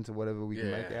this up into whatever we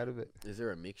can make Yeah. out of it. Is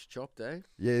there a mixed chop day?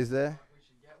 Yeah, is there? We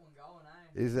should get one going,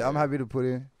 eh? Is there? I'm happy to put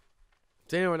in.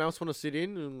 Does anyone else want to sit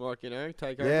in and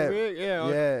take Yeah. over a bit?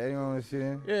 Yeah, anyone want to sit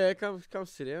in? Yeah, come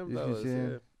sit down, You can fellas. sit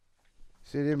in. Yeah.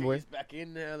 Sit in, boy. He's back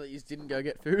in now that you didn't go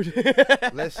get food.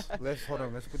 Let's hold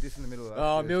on. Let's put this in the middle of us.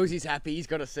 Oh, Millsy's happy. He's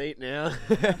got a seat now.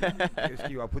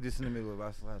 Excuse, I'll put this in the middle of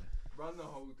us, lad. Run the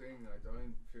whole thing. I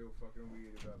don't feel fucking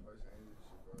weird about posting any of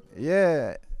this shit, bro.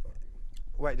 Yeah.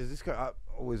 Wait, does this go up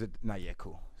or is it? No, yeah,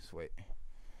 cool, sweet.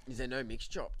 Is there no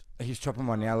mixed chopped? He's chopping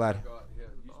one now, lad. Here,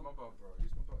 use my butt, bro. Use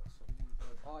my butt.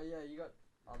 Oh yeah, you got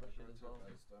other shit as well.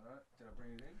 Did I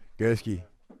bring it in? Gursky,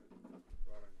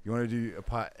 you want to do a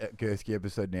part Gursky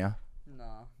episode now? Nah,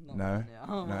 not No? right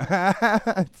now. No.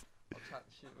 I'll chat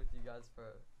shit with you guys for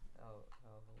however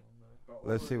long though.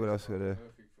 Let's see what else we do.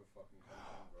 Perfect for fucking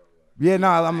content, bro. Like, Yeah, no,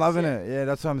 I'm loving it. Yeah,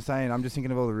 that's what I'm saying. I'm just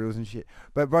thinking of all the reels and shit.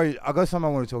 But bro, I got something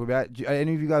I want to talk about. Are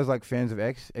any of you guys like fans of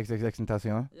XXX and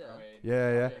Tassiana? Yeah. I mean,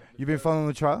 Yeah. You been following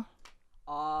the trial?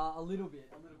 A little bit.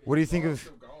 What do you think oh, of? it's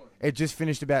still going. It just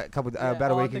finished about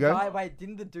about a week the ago. Guy, wait,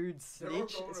 didn't the dude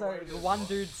snitch? going So away the to one the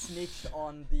dude snitched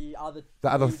on the other. The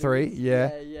other three, dudes.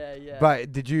 yeah. Yeah.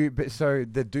 But did you? But so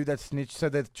the dude that snitched. So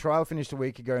the trial finished a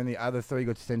week ago, and the other three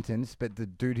got sentenced. But the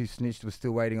dude who snitched was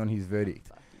still waiting on his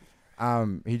verdict.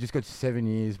 He just got 7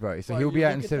 years, bro. So Bro, he'll you be out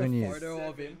look in at 7 the years. Photo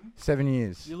of him. 7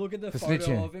 years. You look at the For photo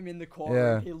snitching. of him in the courtroom.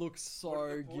 Yeah. He looks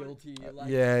so guilty. Like,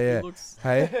 Yeah. He looks,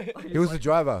 Hey, he was the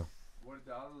driver. What did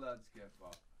the other lads get for?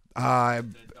 Uh, They're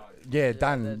done. yeah,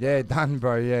 done. Yeah, done,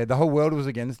 bro. Yeah, the whole world was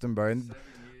against him, bro. And, 7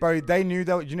 years. bro, they knew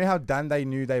that. You know how done they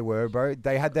knew they were, bro.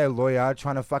 They had their lawyer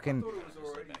trying to fucking. I thought it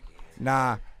was already.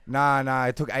 Nah.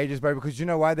 It took ages, bro. Because you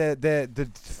know why?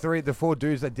 The four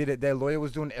dudes that did it, their lawyer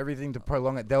was doing everything to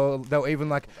prolong it. They were even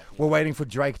like, we're waiting for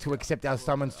Drake to accept our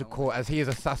summons to court as he is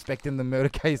a suspect in the murder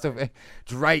case of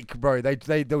Drake, bro. They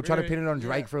were trying to pin it on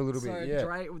Drake for a little so bit. Yeah.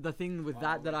 Drake, the thing with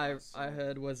that I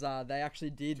heard was they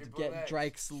actually did get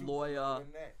Drake's lawyer.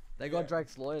 They got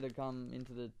Drake's lawyer to come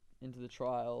into the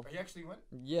trial. He actually went.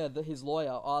 Yeah, his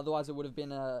lawyer. Otherwise, it would have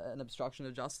been an obstruction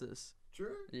of justice.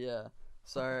 True. Yeah.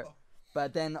 So,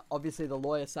 but then obviously the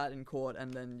lawyer sat in court,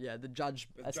 and then the judge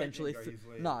essentially.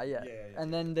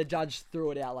 And then the judge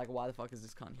threw it out like, why the fuck is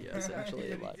this cunt here? Essentially,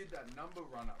 He like. did that number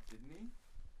run up, didn't he?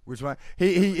 Which one?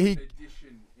 He.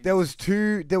 Edition in There was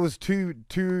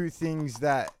two things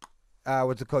that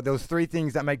what's it called? There was three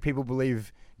things that make people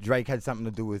believe Drake had something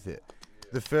to do with it.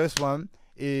 The first one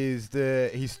is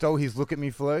he stole his "Look at Me"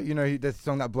 flow. You know that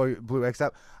song that blew X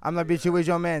up. I'm like, bitch, who is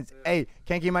your man? Hey,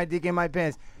 can't get my dick in my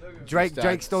pants.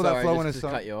 Drake stole that flow in a just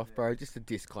song. to cut you off, bro. Just a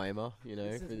disclaimer, you know.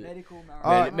 This for is the- medical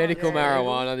marijuana. medical yeah.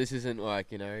 marijuana. This isn't like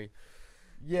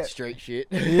Yeah. street shit.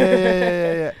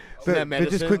 Yeah. It's not But just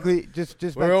medicine. quickly, just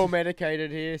back We're all to, medicated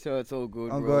here, so it's all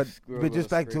good. oh We're all god. we're But all just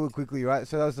back to strict. it quickly, right?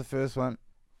 So that was the first one.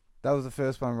 That was the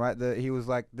first one, right? He was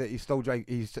like that. He stole Drake.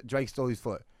 Drake stole his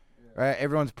flow. Right?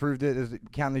 Everyone's proved it. There's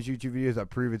countless YouTube videos that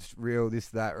prove it's real. This,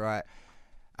 that, right?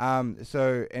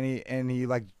 So he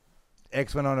like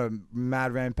X went on a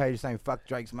mad rampage saying fuck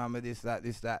Drake's mama, this, that.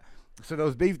 So there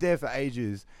was beef there for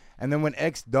ages. And then when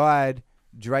X died,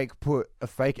 Drake put a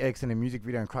fake X in a music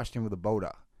video and crushed him with a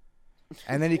boulder.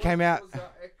 And then he came out. Was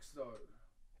that X though?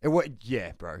 It was,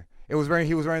 yeah, bro. He was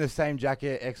wearing the same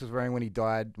jacket X was wearing when he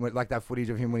died, like that footage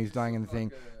of him when he's dying in the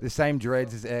thing. The same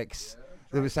dreads as X.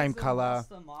 The same color.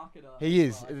 He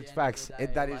is. It's facts.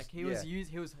 He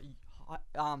was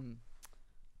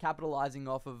capitalizing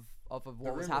off of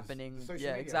what was happening.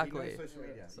 Yeah, exactly.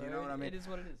 So, you know what I mean? It is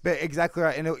what it is. But exactly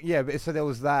right. And but so there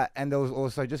was that, and there was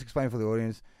also, just explain for the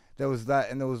audience, there was that,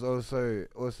 and there was also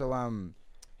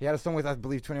he had a song with, I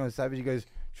believe, 21 Savage. He goes,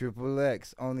 Triple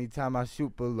X, only time I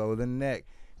shoot below the neck,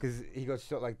 because he got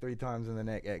shot like 3 times in the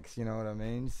neck. X, you know what I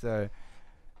mean? So,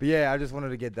 but yeah, I just wanted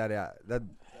to get that out.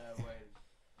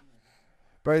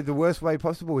 Bro, the worst way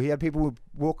possible. He had people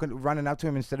running up to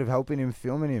him instead of helping him,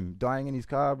 filming him, dying in his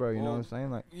car, bro. You know what I'm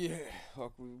saying? Like, yeah, like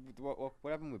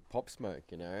what happened with Pop Smoke?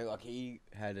 You know, like he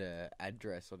had a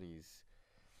address on his,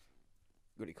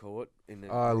 what do you call it? In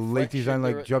the leaked his own,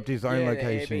 like dropped his own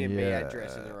location. The Airbnb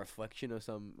address in the reflection or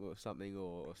something,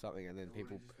 and then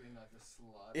people.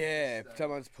 Yeah,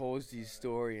 someone's paused his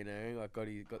story. You know, like got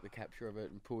the capture of it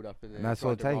and pulled up and then that's tried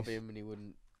all it to takes. rob him and he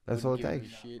wouldn't. That's all it give him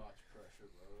takes. shit.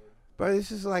 Bro,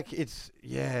 this is like,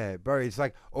 bro, it's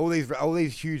like all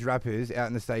these huge rappers out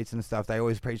in the States and stuff, they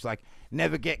always preach like,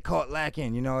 never get caught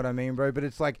lacking, you know what I mean, bro? But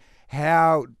it's like,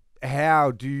 how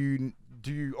do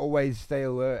you always stay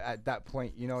alert at that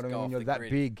point, you know what I mean? You're that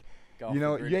big, you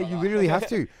know, you literally have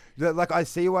to. Like, I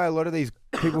see why a lot of these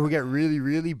people who get really,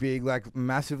 really big, like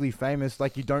massively famous,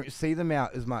 like you don't see them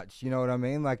out as much, you know what I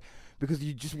mean? Like, because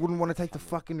you just wouldn't want to take the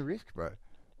fucking risk, bro.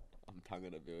 Tongue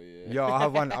in a bill, yeah. Yeah, I'll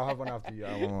have one after you.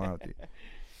 I want one after you.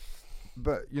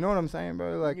 But you know what I'm saying,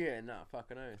 bro? Like, yeah, nah,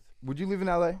 fucking oath. Would you live in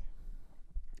LA?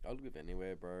 I'd live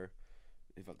anywhere, bro.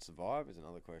 If I'd survive is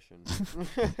another question.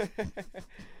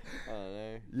 I don't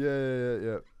know.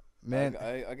 Yeah. Man,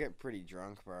 I get pretty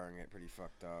drunk, bro, and get pretty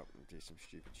fucked up and do some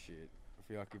stupid shit. I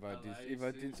feel like if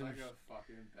I did some like a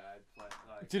fucking bad place,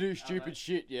 like to do stupid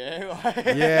shit, yeah.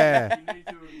 yeah. You need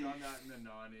to have done that in the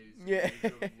 90s. Yeah. You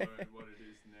need to have learned what it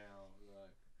is now. Like,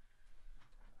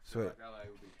 Sweet. like LA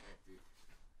would be hectic.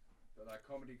 But like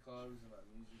comedy clubs and like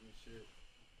music and shit.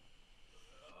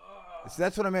 So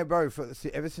that's what I meant, bro.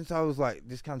 Ever since I was like,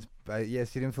 this comes,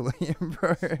 sit in for Liam,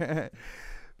 bro.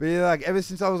 But yeah, like ever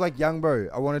since I was like young, bro,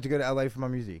 I wanted to go to LA for my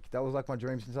music. That was like my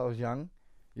dream since I was young.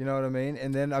 You know what I mean?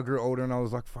 And then I grew older and I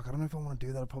was like, fuck, I don't know if I want to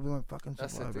do that. I probably won't fucking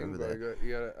survive. That's the thing, over bro. there.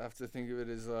 You gotta have to think of it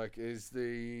as like, is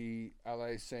the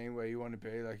LA scene where you want to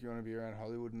be? Like, you want to be around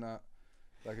Hollywood and that?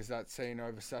 Like, is that scene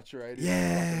oversaturated?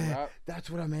 Yeah, that's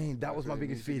what I mean. That was my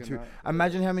biggest fear too.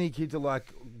 Imagine how many kids are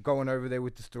like going over there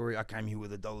with the story, I came here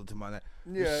with $1 to my name.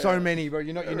 Yeah, so many, bro.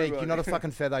 You're not unique. You're not a fucking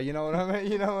feather. You know what I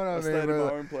mean? You know what I mean? I stayed in bro?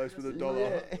 my own place with $1.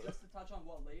 Yeah. Just to touch on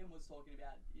what Liam was talking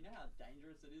about, you know how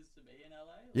dangerous it is to be in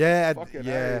LA? Yeah, Fucking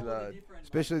yeah. lad.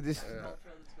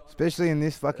 Especially in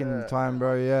this fucking time,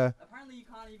 bro. Yeah. Apparently, you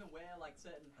can't even wear like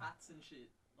certain hats and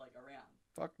shit like around.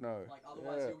 Fuck no. Like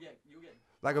otherwise, you'll get.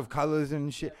 Like of colors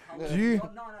and shit. Yeah, Do you?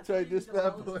 No, Take this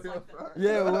bad boy like off, bro.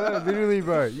 Yeah, word, literally,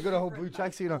 bro. You got a whole blue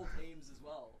tracksuit on. Teams as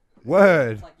well.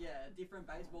 Word. It's like different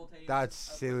baseball teams. That's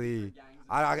silly.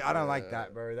 I don't like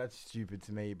that, bro. That's stupid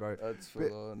to me, bro. That's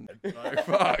full on. No,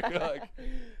 fuck. Like,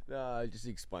 No, just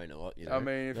explain a lot, you know. I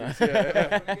mean,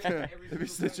 if you're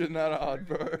stitching that hard,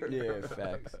 bro. Yeah,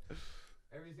 facts.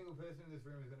 Every single person in this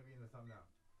room is gonna be in the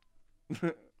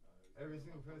thumbnail. Every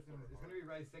single person. It's gonna be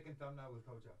Ray's second thumbnail with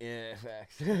Kulture. Yeah,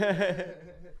 facts.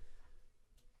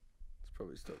 It's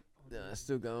probably still. Nah,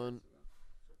 still going.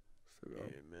 Still going.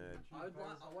 Yeah, man. I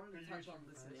wanted to touch on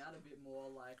listening out a bit more.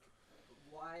 Like,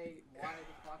 why the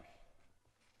fuck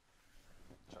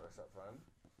Chuck us up, phone.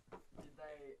 did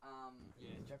they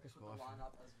Chuck us put the my phone.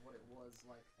 lineup as what it was?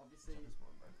 Like, obviously,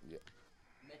 Yeah.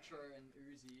 Metro and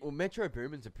Uzi. Well, Metro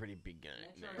Boomin's a pretty big game.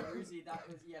 Metro and Uzi, that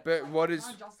was But like, what you is-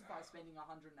 can't justify spending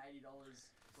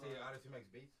 $180 for artist who makes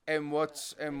beats. And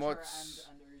what's Metro what's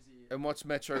and Uzi. and what's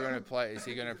Metro going to play? Is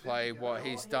he going to play what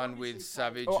he's done with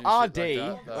Savage Oh, and shit RD.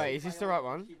 like that? Wait, is this the right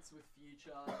one? Kits with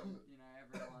Future, you know,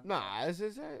 everyone. Nah, it's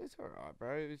alright,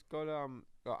 bro. It's got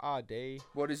RD.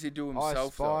 What does he do Ice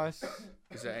himself? Though? Spice.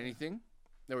 Is there anything,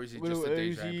 or is he Little just a DJ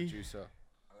and Uzi. producer?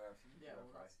 Yeah, well,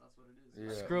 that's what it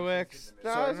is. Yeah. Skrillex.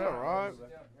 So, No, it's no. alright.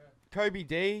 Kobe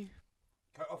D.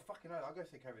 Oh fucking hell! I'll go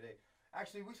see Kobe D.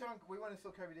 Actually, we went and saw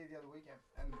Kobe D the other weekend,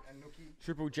 and Nookie.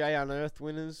 Triple J Unearthed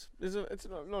winners. It's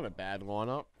not a bad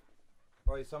lineup.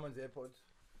 Oh, someone's AirPods.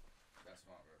 That's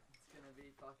smart, bro. It's gonna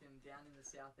be fucking down in the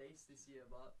southeast this year,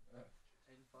 but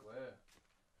in fucking Where?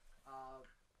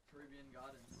 Caribbean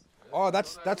Gardens. Oh,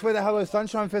 that's where the Hello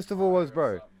Sunshine Festival was,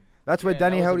 bro. That's where Yeah,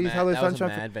 Danny that was held a his mad- Hello that was a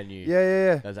Sunshine. mad venue.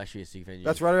 Yeah. That was actually a sick venue.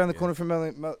 That's right around the Yeah. corner from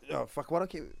Oh fuck! What I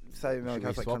keep saying? Should we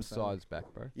Like, swap sides back,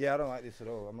 bro? Yeah, I don't like this at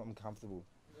all. I'm not uncomfortable.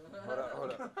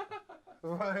 Hold up.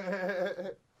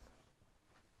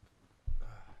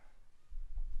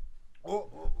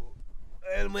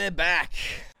 And we're back.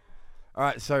 All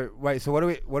right. So wait. So what do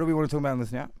we want to talk about on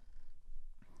this now?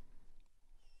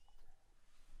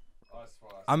 Ice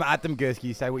Spice. I'm at them,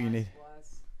 Gursky. Say what you need.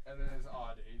 And then there's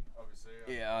RD, obviously.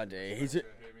 Yeah, RD. He's a- Do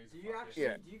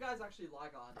you guys actually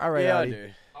like Arden? All right, Yeah, I Artie. do.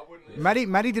 I wouldn't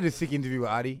listen. Maddie did a sick interview with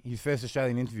Artie. His first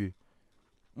Australian interview.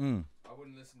 I wouldn't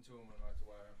listen to him when I have to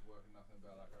work and nothing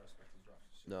about like I respect his raps.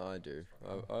 and shit. No, I Like, do. it's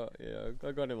fucking-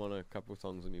 I got him on a couple of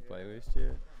songs on your playlist.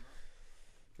 Yeah.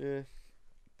 Yeah.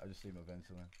 I just leave my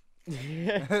pencil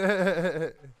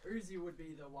Uzi would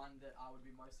be the one that I would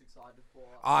be most excited for.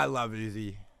 I love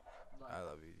Uzi. Like, I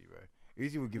love Uzi, bro.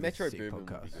 Uzi would give Metro us a sick Boomin would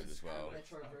be podcast. good as well.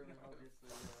 Metro Boomin, obviously.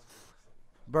 Yeah.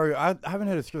 Bro, I haven't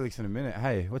heard of Skrillex in a minute.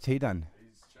 Hey, what's he done?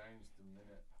 He's changed the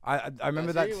minute. I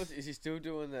remember that. Is he still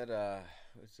doing that?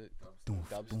 What's it? Doof,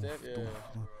 Dubstep. doof, Yeah. doof, Bro, doof.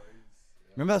 he's,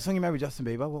 Remember that song he made with Justin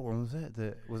Bieber? What one was it?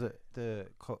 I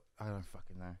don't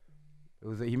fucking know. It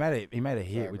was he made a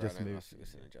hit Sorry, with bro, Justin I Bieber. must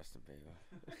listen to Justin Bieber.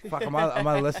 Fuck, am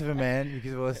I less of a man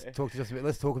because let's talk to Justin Bieber.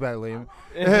 Let's talk about it, Liam.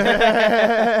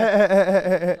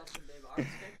 Justin Bieber. I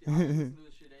respect him. I don't listen to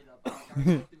his shit either, but like,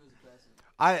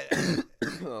 I respect him as a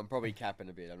person. I'm probably capping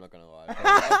a bit. I'm not gonna lie.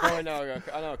 I probably know.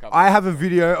 I know a couple. I have a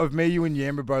video of me, you, and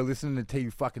Yamba, bro, listening to T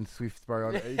fucking Swift,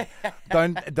 bro.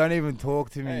 Don't even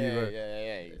talk to me, bro.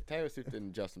 Yeah. Taylor Swift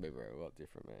and Justin Bieber are a lot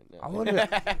different, man. No. I wonder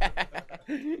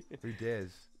who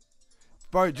dares.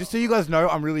 Bro, just so you guys know,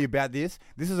 I'm really about this.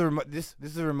 This is a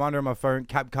reminder on my phone.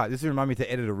 CapCut. This is a reminder me to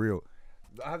edit a reel.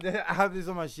 I have this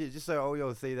on my shit just so all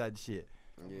y'all see that shit.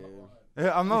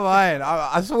 Yeah. I'm not lying.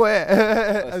 I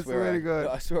swear. I swear to God.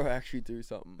 I swear I actually do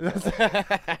something.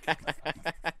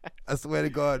 I swear to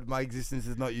God, my existence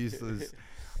is not useless.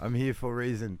 I'm here for a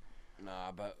reason.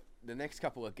 Nah, but the next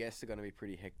couple of guests are going to be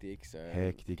pretty hectic, so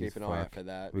Hectic keep as an eye out fuck. for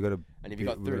that. We got to. And if you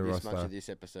got through this much of this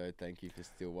episode, thank you for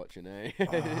still watching, eh?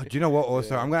 Do you know what?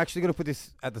 Also, Yeah. I'm actually gonna put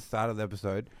this at the start of the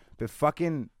episode. But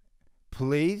fucking,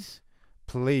 please,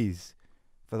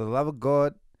 for the love of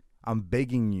God, I'm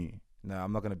begging you. No,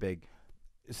 I'm not gonna beg.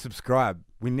 Subscribe.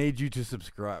 We need you to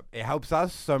subscribe. It helps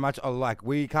us so much. Like,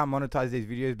 we can't monetize these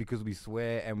videos because we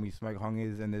swear and we smoke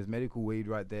hongers and there's medical weed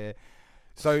right there.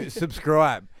 So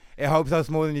subscribe. It helps us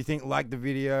more than you think. Like the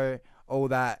video, all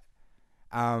that.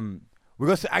 We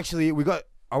got.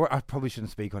 I probably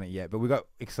shouldn't speak on it yet, but we got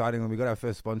excitingly. We got our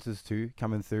first sponsors too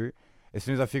coming through. As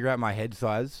soon as I figure out my head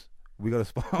size, we got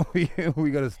a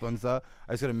we got a sponsor.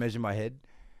 I just got to measure my head.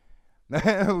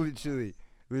 literally,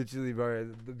 bro.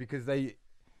 Because I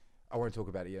won't talk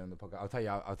about it yet on the podcast. I'll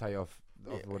tell you off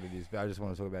what it is, but I just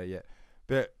want to talk about it yet.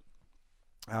 But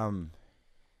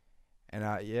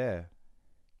yeah.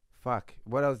 Fuck.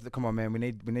 What else? Come on, man. We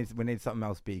need something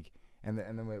else big, and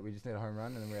then we just need a home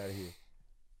run, and then we're out of here.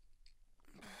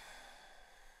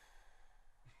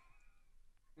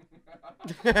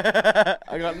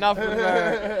 I got nothing,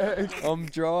 bro. I'm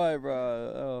dry, bro.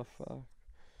 Oh fuck.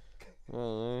 I don't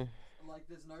know. Like,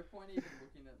 there's no point even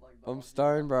looking at like. The I'm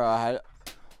stoned, bro. I had.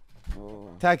 Oh.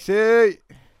 Taxi.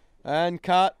 And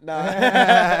cut. No. It must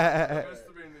have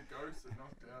been the ghost that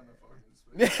knocked down the fucking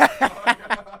speaker.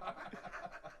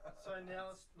 So now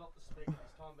it's not the speaker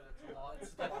this time, but it's light.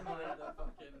 It's definitely the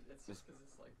fucking. It's just because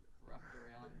it's like wrapped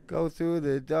around. Go through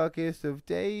the darkest of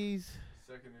days.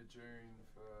 2nd of June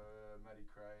for Matty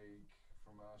Craig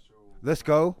from Marshall. Let's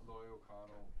go. Loyal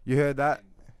Carnal. You heard that?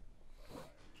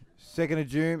 2nd of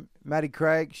June, Matty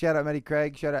Craig. Shout out Matty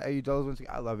Craig. Shout out AU Dollars once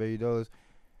again. I love AU Dollars.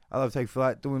 I love Take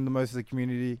Flight, doing the most of the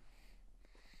community.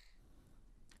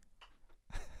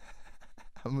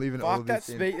 I'm leaving all Fuck of that this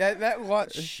in. speak. That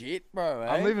what shit, bro.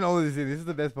 I'm eh? leaving all of this in. This is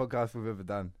the best podcast we've ever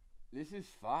done. This is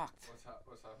fucked. What's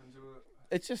happened to it?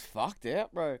 It's just fucked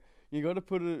out, bro. You got to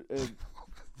put it. Has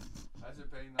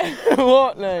it been that?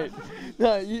 What, mate?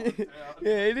 No, yeah,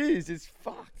 it is. It's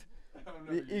fucked.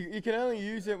 You can only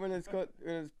use it when it's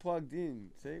plugged in.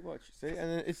 See, watch, see, and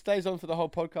then it stays on for the whole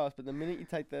podcast. But the minute you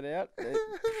take that out,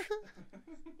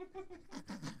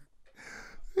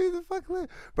 Who the fuck live?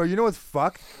 Bro, you know what's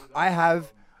fucked? I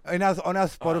have on our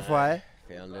Spotify.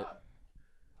 found it.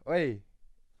 Wait.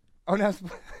 On our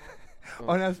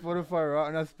Spotify, right?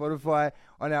 On our Spotify,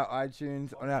 on our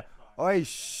iTunes, on our on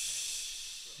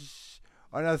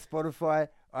our Spotify,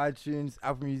 iTunes,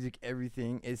 Apple Music,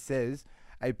 everything. It says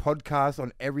a podcast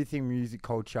on everything music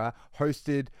culture,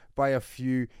 hosted by a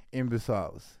few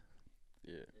imbeciles.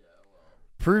 Yeah.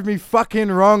 Prove me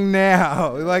fucking wrong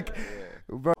now. Like,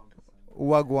 bro,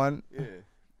 Wagwan. Yeah.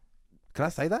 Can I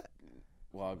say that?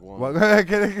 Wagwan.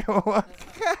 Wagwan.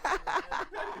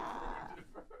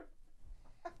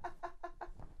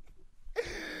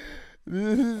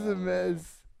 This is a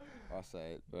mess. I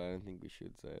say it, but I don't think we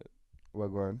should say it.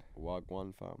 Wagwan.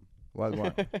 Wagwan fam.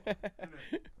 Wagwan.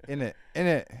 In it.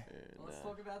 Let's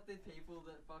talk about the people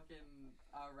that fucking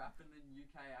are rapping in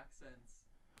UK accents.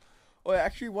 Oh,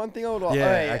 actually, one thing I would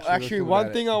Yeah, actually let's talk one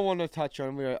about thing it. I want to touch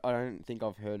on. I don't think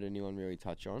I've heard anyone really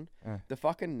touch on the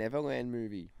fucking Neverland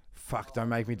movie. Fuck, don't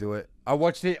make me do it. I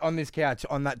watched it on this couch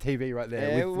on that TV right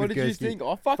there. Yeah, with what did you Gursky. think?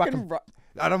 I fucking.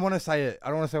 I don't want to say it. I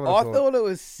don't want to say what I I thought. thought it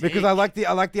was sick. Because I like the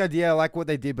idea. I like what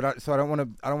they did, but I don't want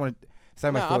to say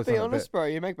my Nah, thoughts be on honest, it. bro.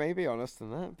 You make me be honest on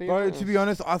that. Be Bro, honest. to be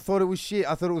honest, I thought it was shit.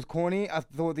 I thought it was corny. I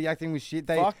thought the acting was shit.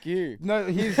 Fuck you. No,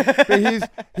 here's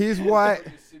why.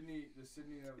 The Sydney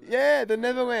Neverland. Yeah, the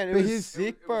Neverland. It But was his-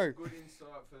 sick, It was bro. a good insight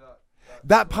for that.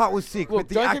 That part was sick, Look,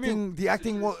 but don't get me-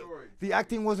 the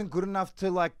acting wasn't good enough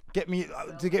to like get me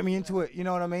into it. You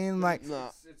know what I mean? Like,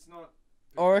 Nah. It's not.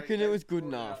 I reckon they it was pull good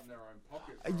it out enough. in their own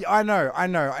pocket, bro. yeah, I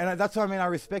know, and that's what I mean. I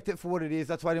respect it for what it is.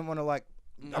 That's why I didn't want to like.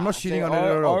 I'm not shitting on it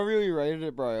at all. I really rated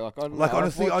it, bro. Like, I don't Like know,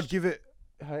 honestly, I've I'd watched, give it.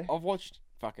 Hey, I've watched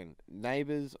fucking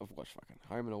Neighbours. I've watched fucking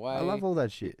Home and Away. I love all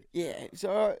that shit. Yeah,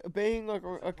 so being like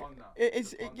fun now.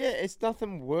 it's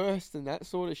nothing worse than that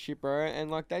sort of shit, bro.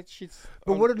 And like that shit's.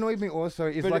 But what annoyed me also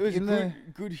is But like it was in the.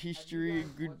 good history,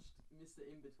 good. Mr.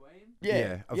 In Between?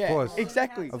 Yeah, of course.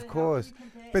 exactly. Of course.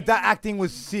 But that acting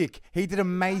was sick. He did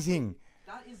amazing.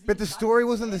 But the story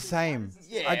wasn't the same.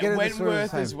 Yeah, I get it, the story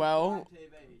was Wentworth the as same. well.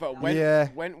 But Yeah.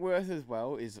 Wentworth as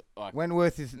well is like.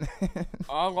 Wentworth is.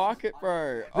 I like it,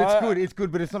 bro. It's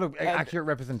good, but it's not an accurate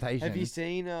representation. Have you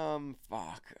seen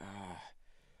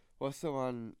what's the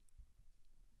one?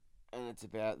 And it's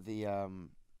about the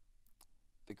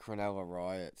Cronulla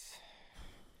riots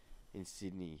in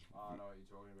Sydney. I know what you're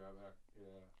talking about. Yeah.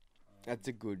 That's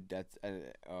a good.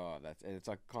 And it's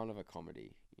like kind of a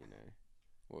comedy, you know.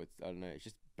 Well, I don't know. It's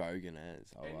just bogan as.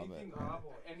 I love it.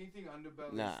 Anything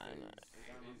underbelly. Nah,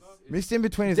 Missed in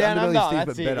between is Down Underbelly Under, Steve,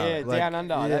 that's but it. better. Yeah, Like, Down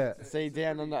Under. Yeah. See,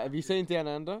 Down Under. Have you seen Down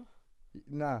Under?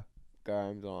 Nah. Go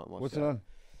home tonight. Watch What's that. it on?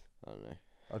 I don't know.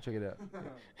 I'll check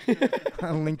it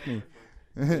out. Link me.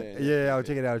 Yeah, I'll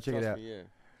check it out. Trust me, yeah.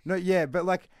 No, yeah, but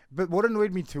what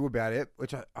annoyed me too about it,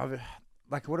 which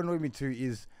what annoyed me too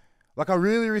is, like, I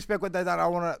really respect what they done. I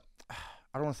don't want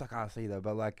to suck ass either,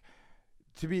 but like,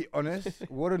 to be honest,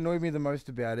 what annoyed me the most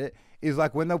about it is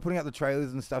like when they were putting out the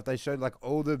trailers and stuff, they showed like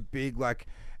all the big like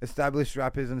established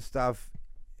rappers and stuff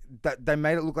that they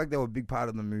made it look like they were a big part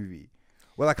of the movie.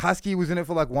 Well, like Husky was in it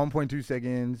for like 1.2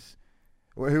 seconds.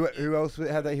 Who else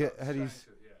had his? Yeah, it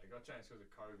got changed because of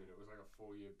COVID. It was like a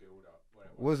 4-year build up.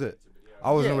 Was it? Yeah,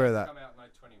 I wasn't Yeah. aware of that. Come out in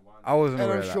like 21. I wasn't And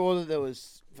aware I'm of that. sure that there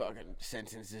was fucking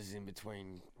sentences in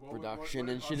between production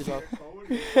and shit as well.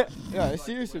 Yeah, Yeah,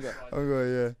 seriously though. Oh god,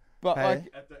 yeah. But Hey?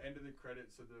 like, At the end of the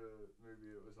credits of the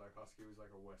movie, it was like Husky was like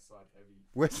a West Side heavy.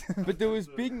 West. but there was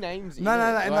big names. No, in no,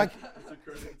 it, no, and like It's the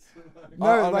credits. no,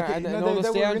 I don't like know, and no, all the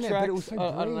they were in it, but it was soundtracks,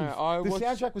 so I don't know, brief. I The watched-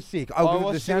 soundtrack was sick. I The watched it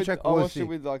with- soundtrack I was watched sick. it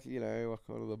with like, you know, like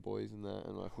one of the boys and that,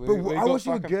 and like we But we I got watched it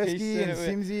with fucking pissed Gursky and at it.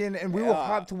 Simsy, and we were Yeah.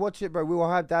 hyped to watch it, bro. We were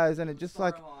hyped as, and it just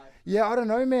like, yeah, I don't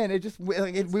know, man. It just we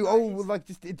all were like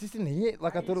it just didn't hit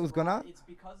like I thought it was gonna. It's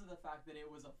because of the fact that it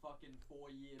was a fucking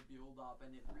 4-year build up,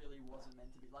 and it really wasn't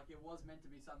meant to be. Like, it was meant to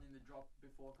be something that dropped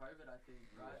before COVID, I think,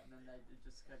 right? Yeah. And then it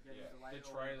just kept getting Yeah, delayed.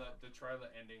 the trailer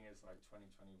ending is like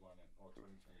 2021 or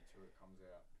 2022. It comes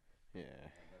out. Yeah.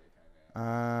 And then it came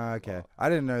out. Okay. I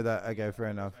didn't know that. Okay,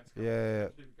 fair enough. It's got- Yeah.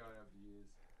 keep going over the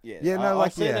years. Yeah, no, like,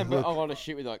 I've seen yeah, them, but look. a lot of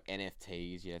shit with like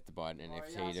NFTs. You have to buy an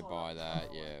NFT yeah, I to saw buy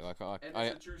that. that. Yeah, like And I,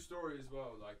 it's a true story as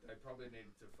well. Like they probably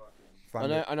needed to fucking.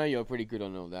 Fund it. I know you're pretty good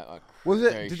on all that. Like, Was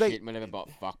it- crypto did they- shit, whatever, but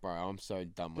fuck, bro, I'm so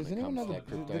dumb when Does it anyone comes know to the that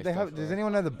crypto did they have? stuff, Does bro.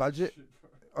 anyone know the budget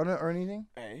on it or anything?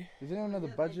 Hey? Does anyone know the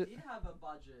Yeah, budget? They did have a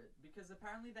budget because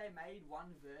apparently they made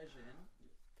one version.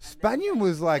 Spaniard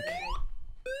was like.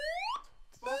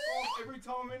 Fuck off every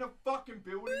time I'm in a fucking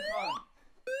building, cunt.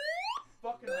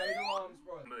 Fucking hate alarms,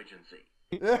 bro. Emergency.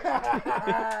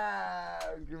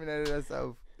 Incriminated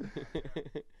herself.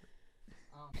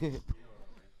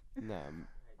 Nah.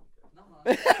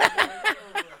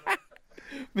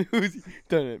 No,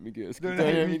 Don't hate me, girls. Don't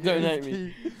hate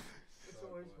me.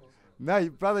 No,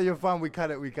 brother, you're fine. We cut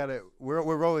it. We're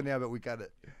rolling now, but we cut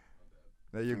it.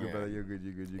 No, you're good, Yeah. brother. You're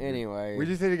good. Anyway. We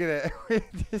just need to get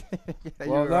it.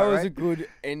 Well, that was a good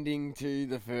ending to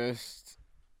the first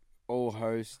all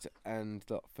host and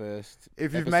the first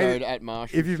If you've episode made it, at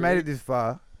Marshall if you've made it Street. this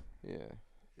far,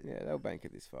 Yeah, they'll bank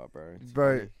it this far, bro. It's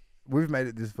bro, funny. we've made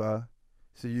it this far,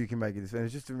 so you can make it this far. And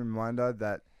it's just a reminder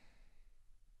that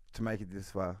to make it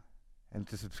this far, and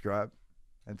to subscribe,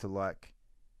 and to like,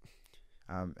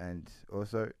 and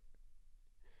also,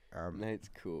 Nate's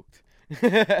cooked.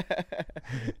 Yeah.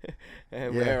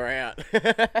 And we're out. take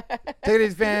it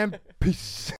easy, fam.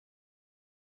 Peace.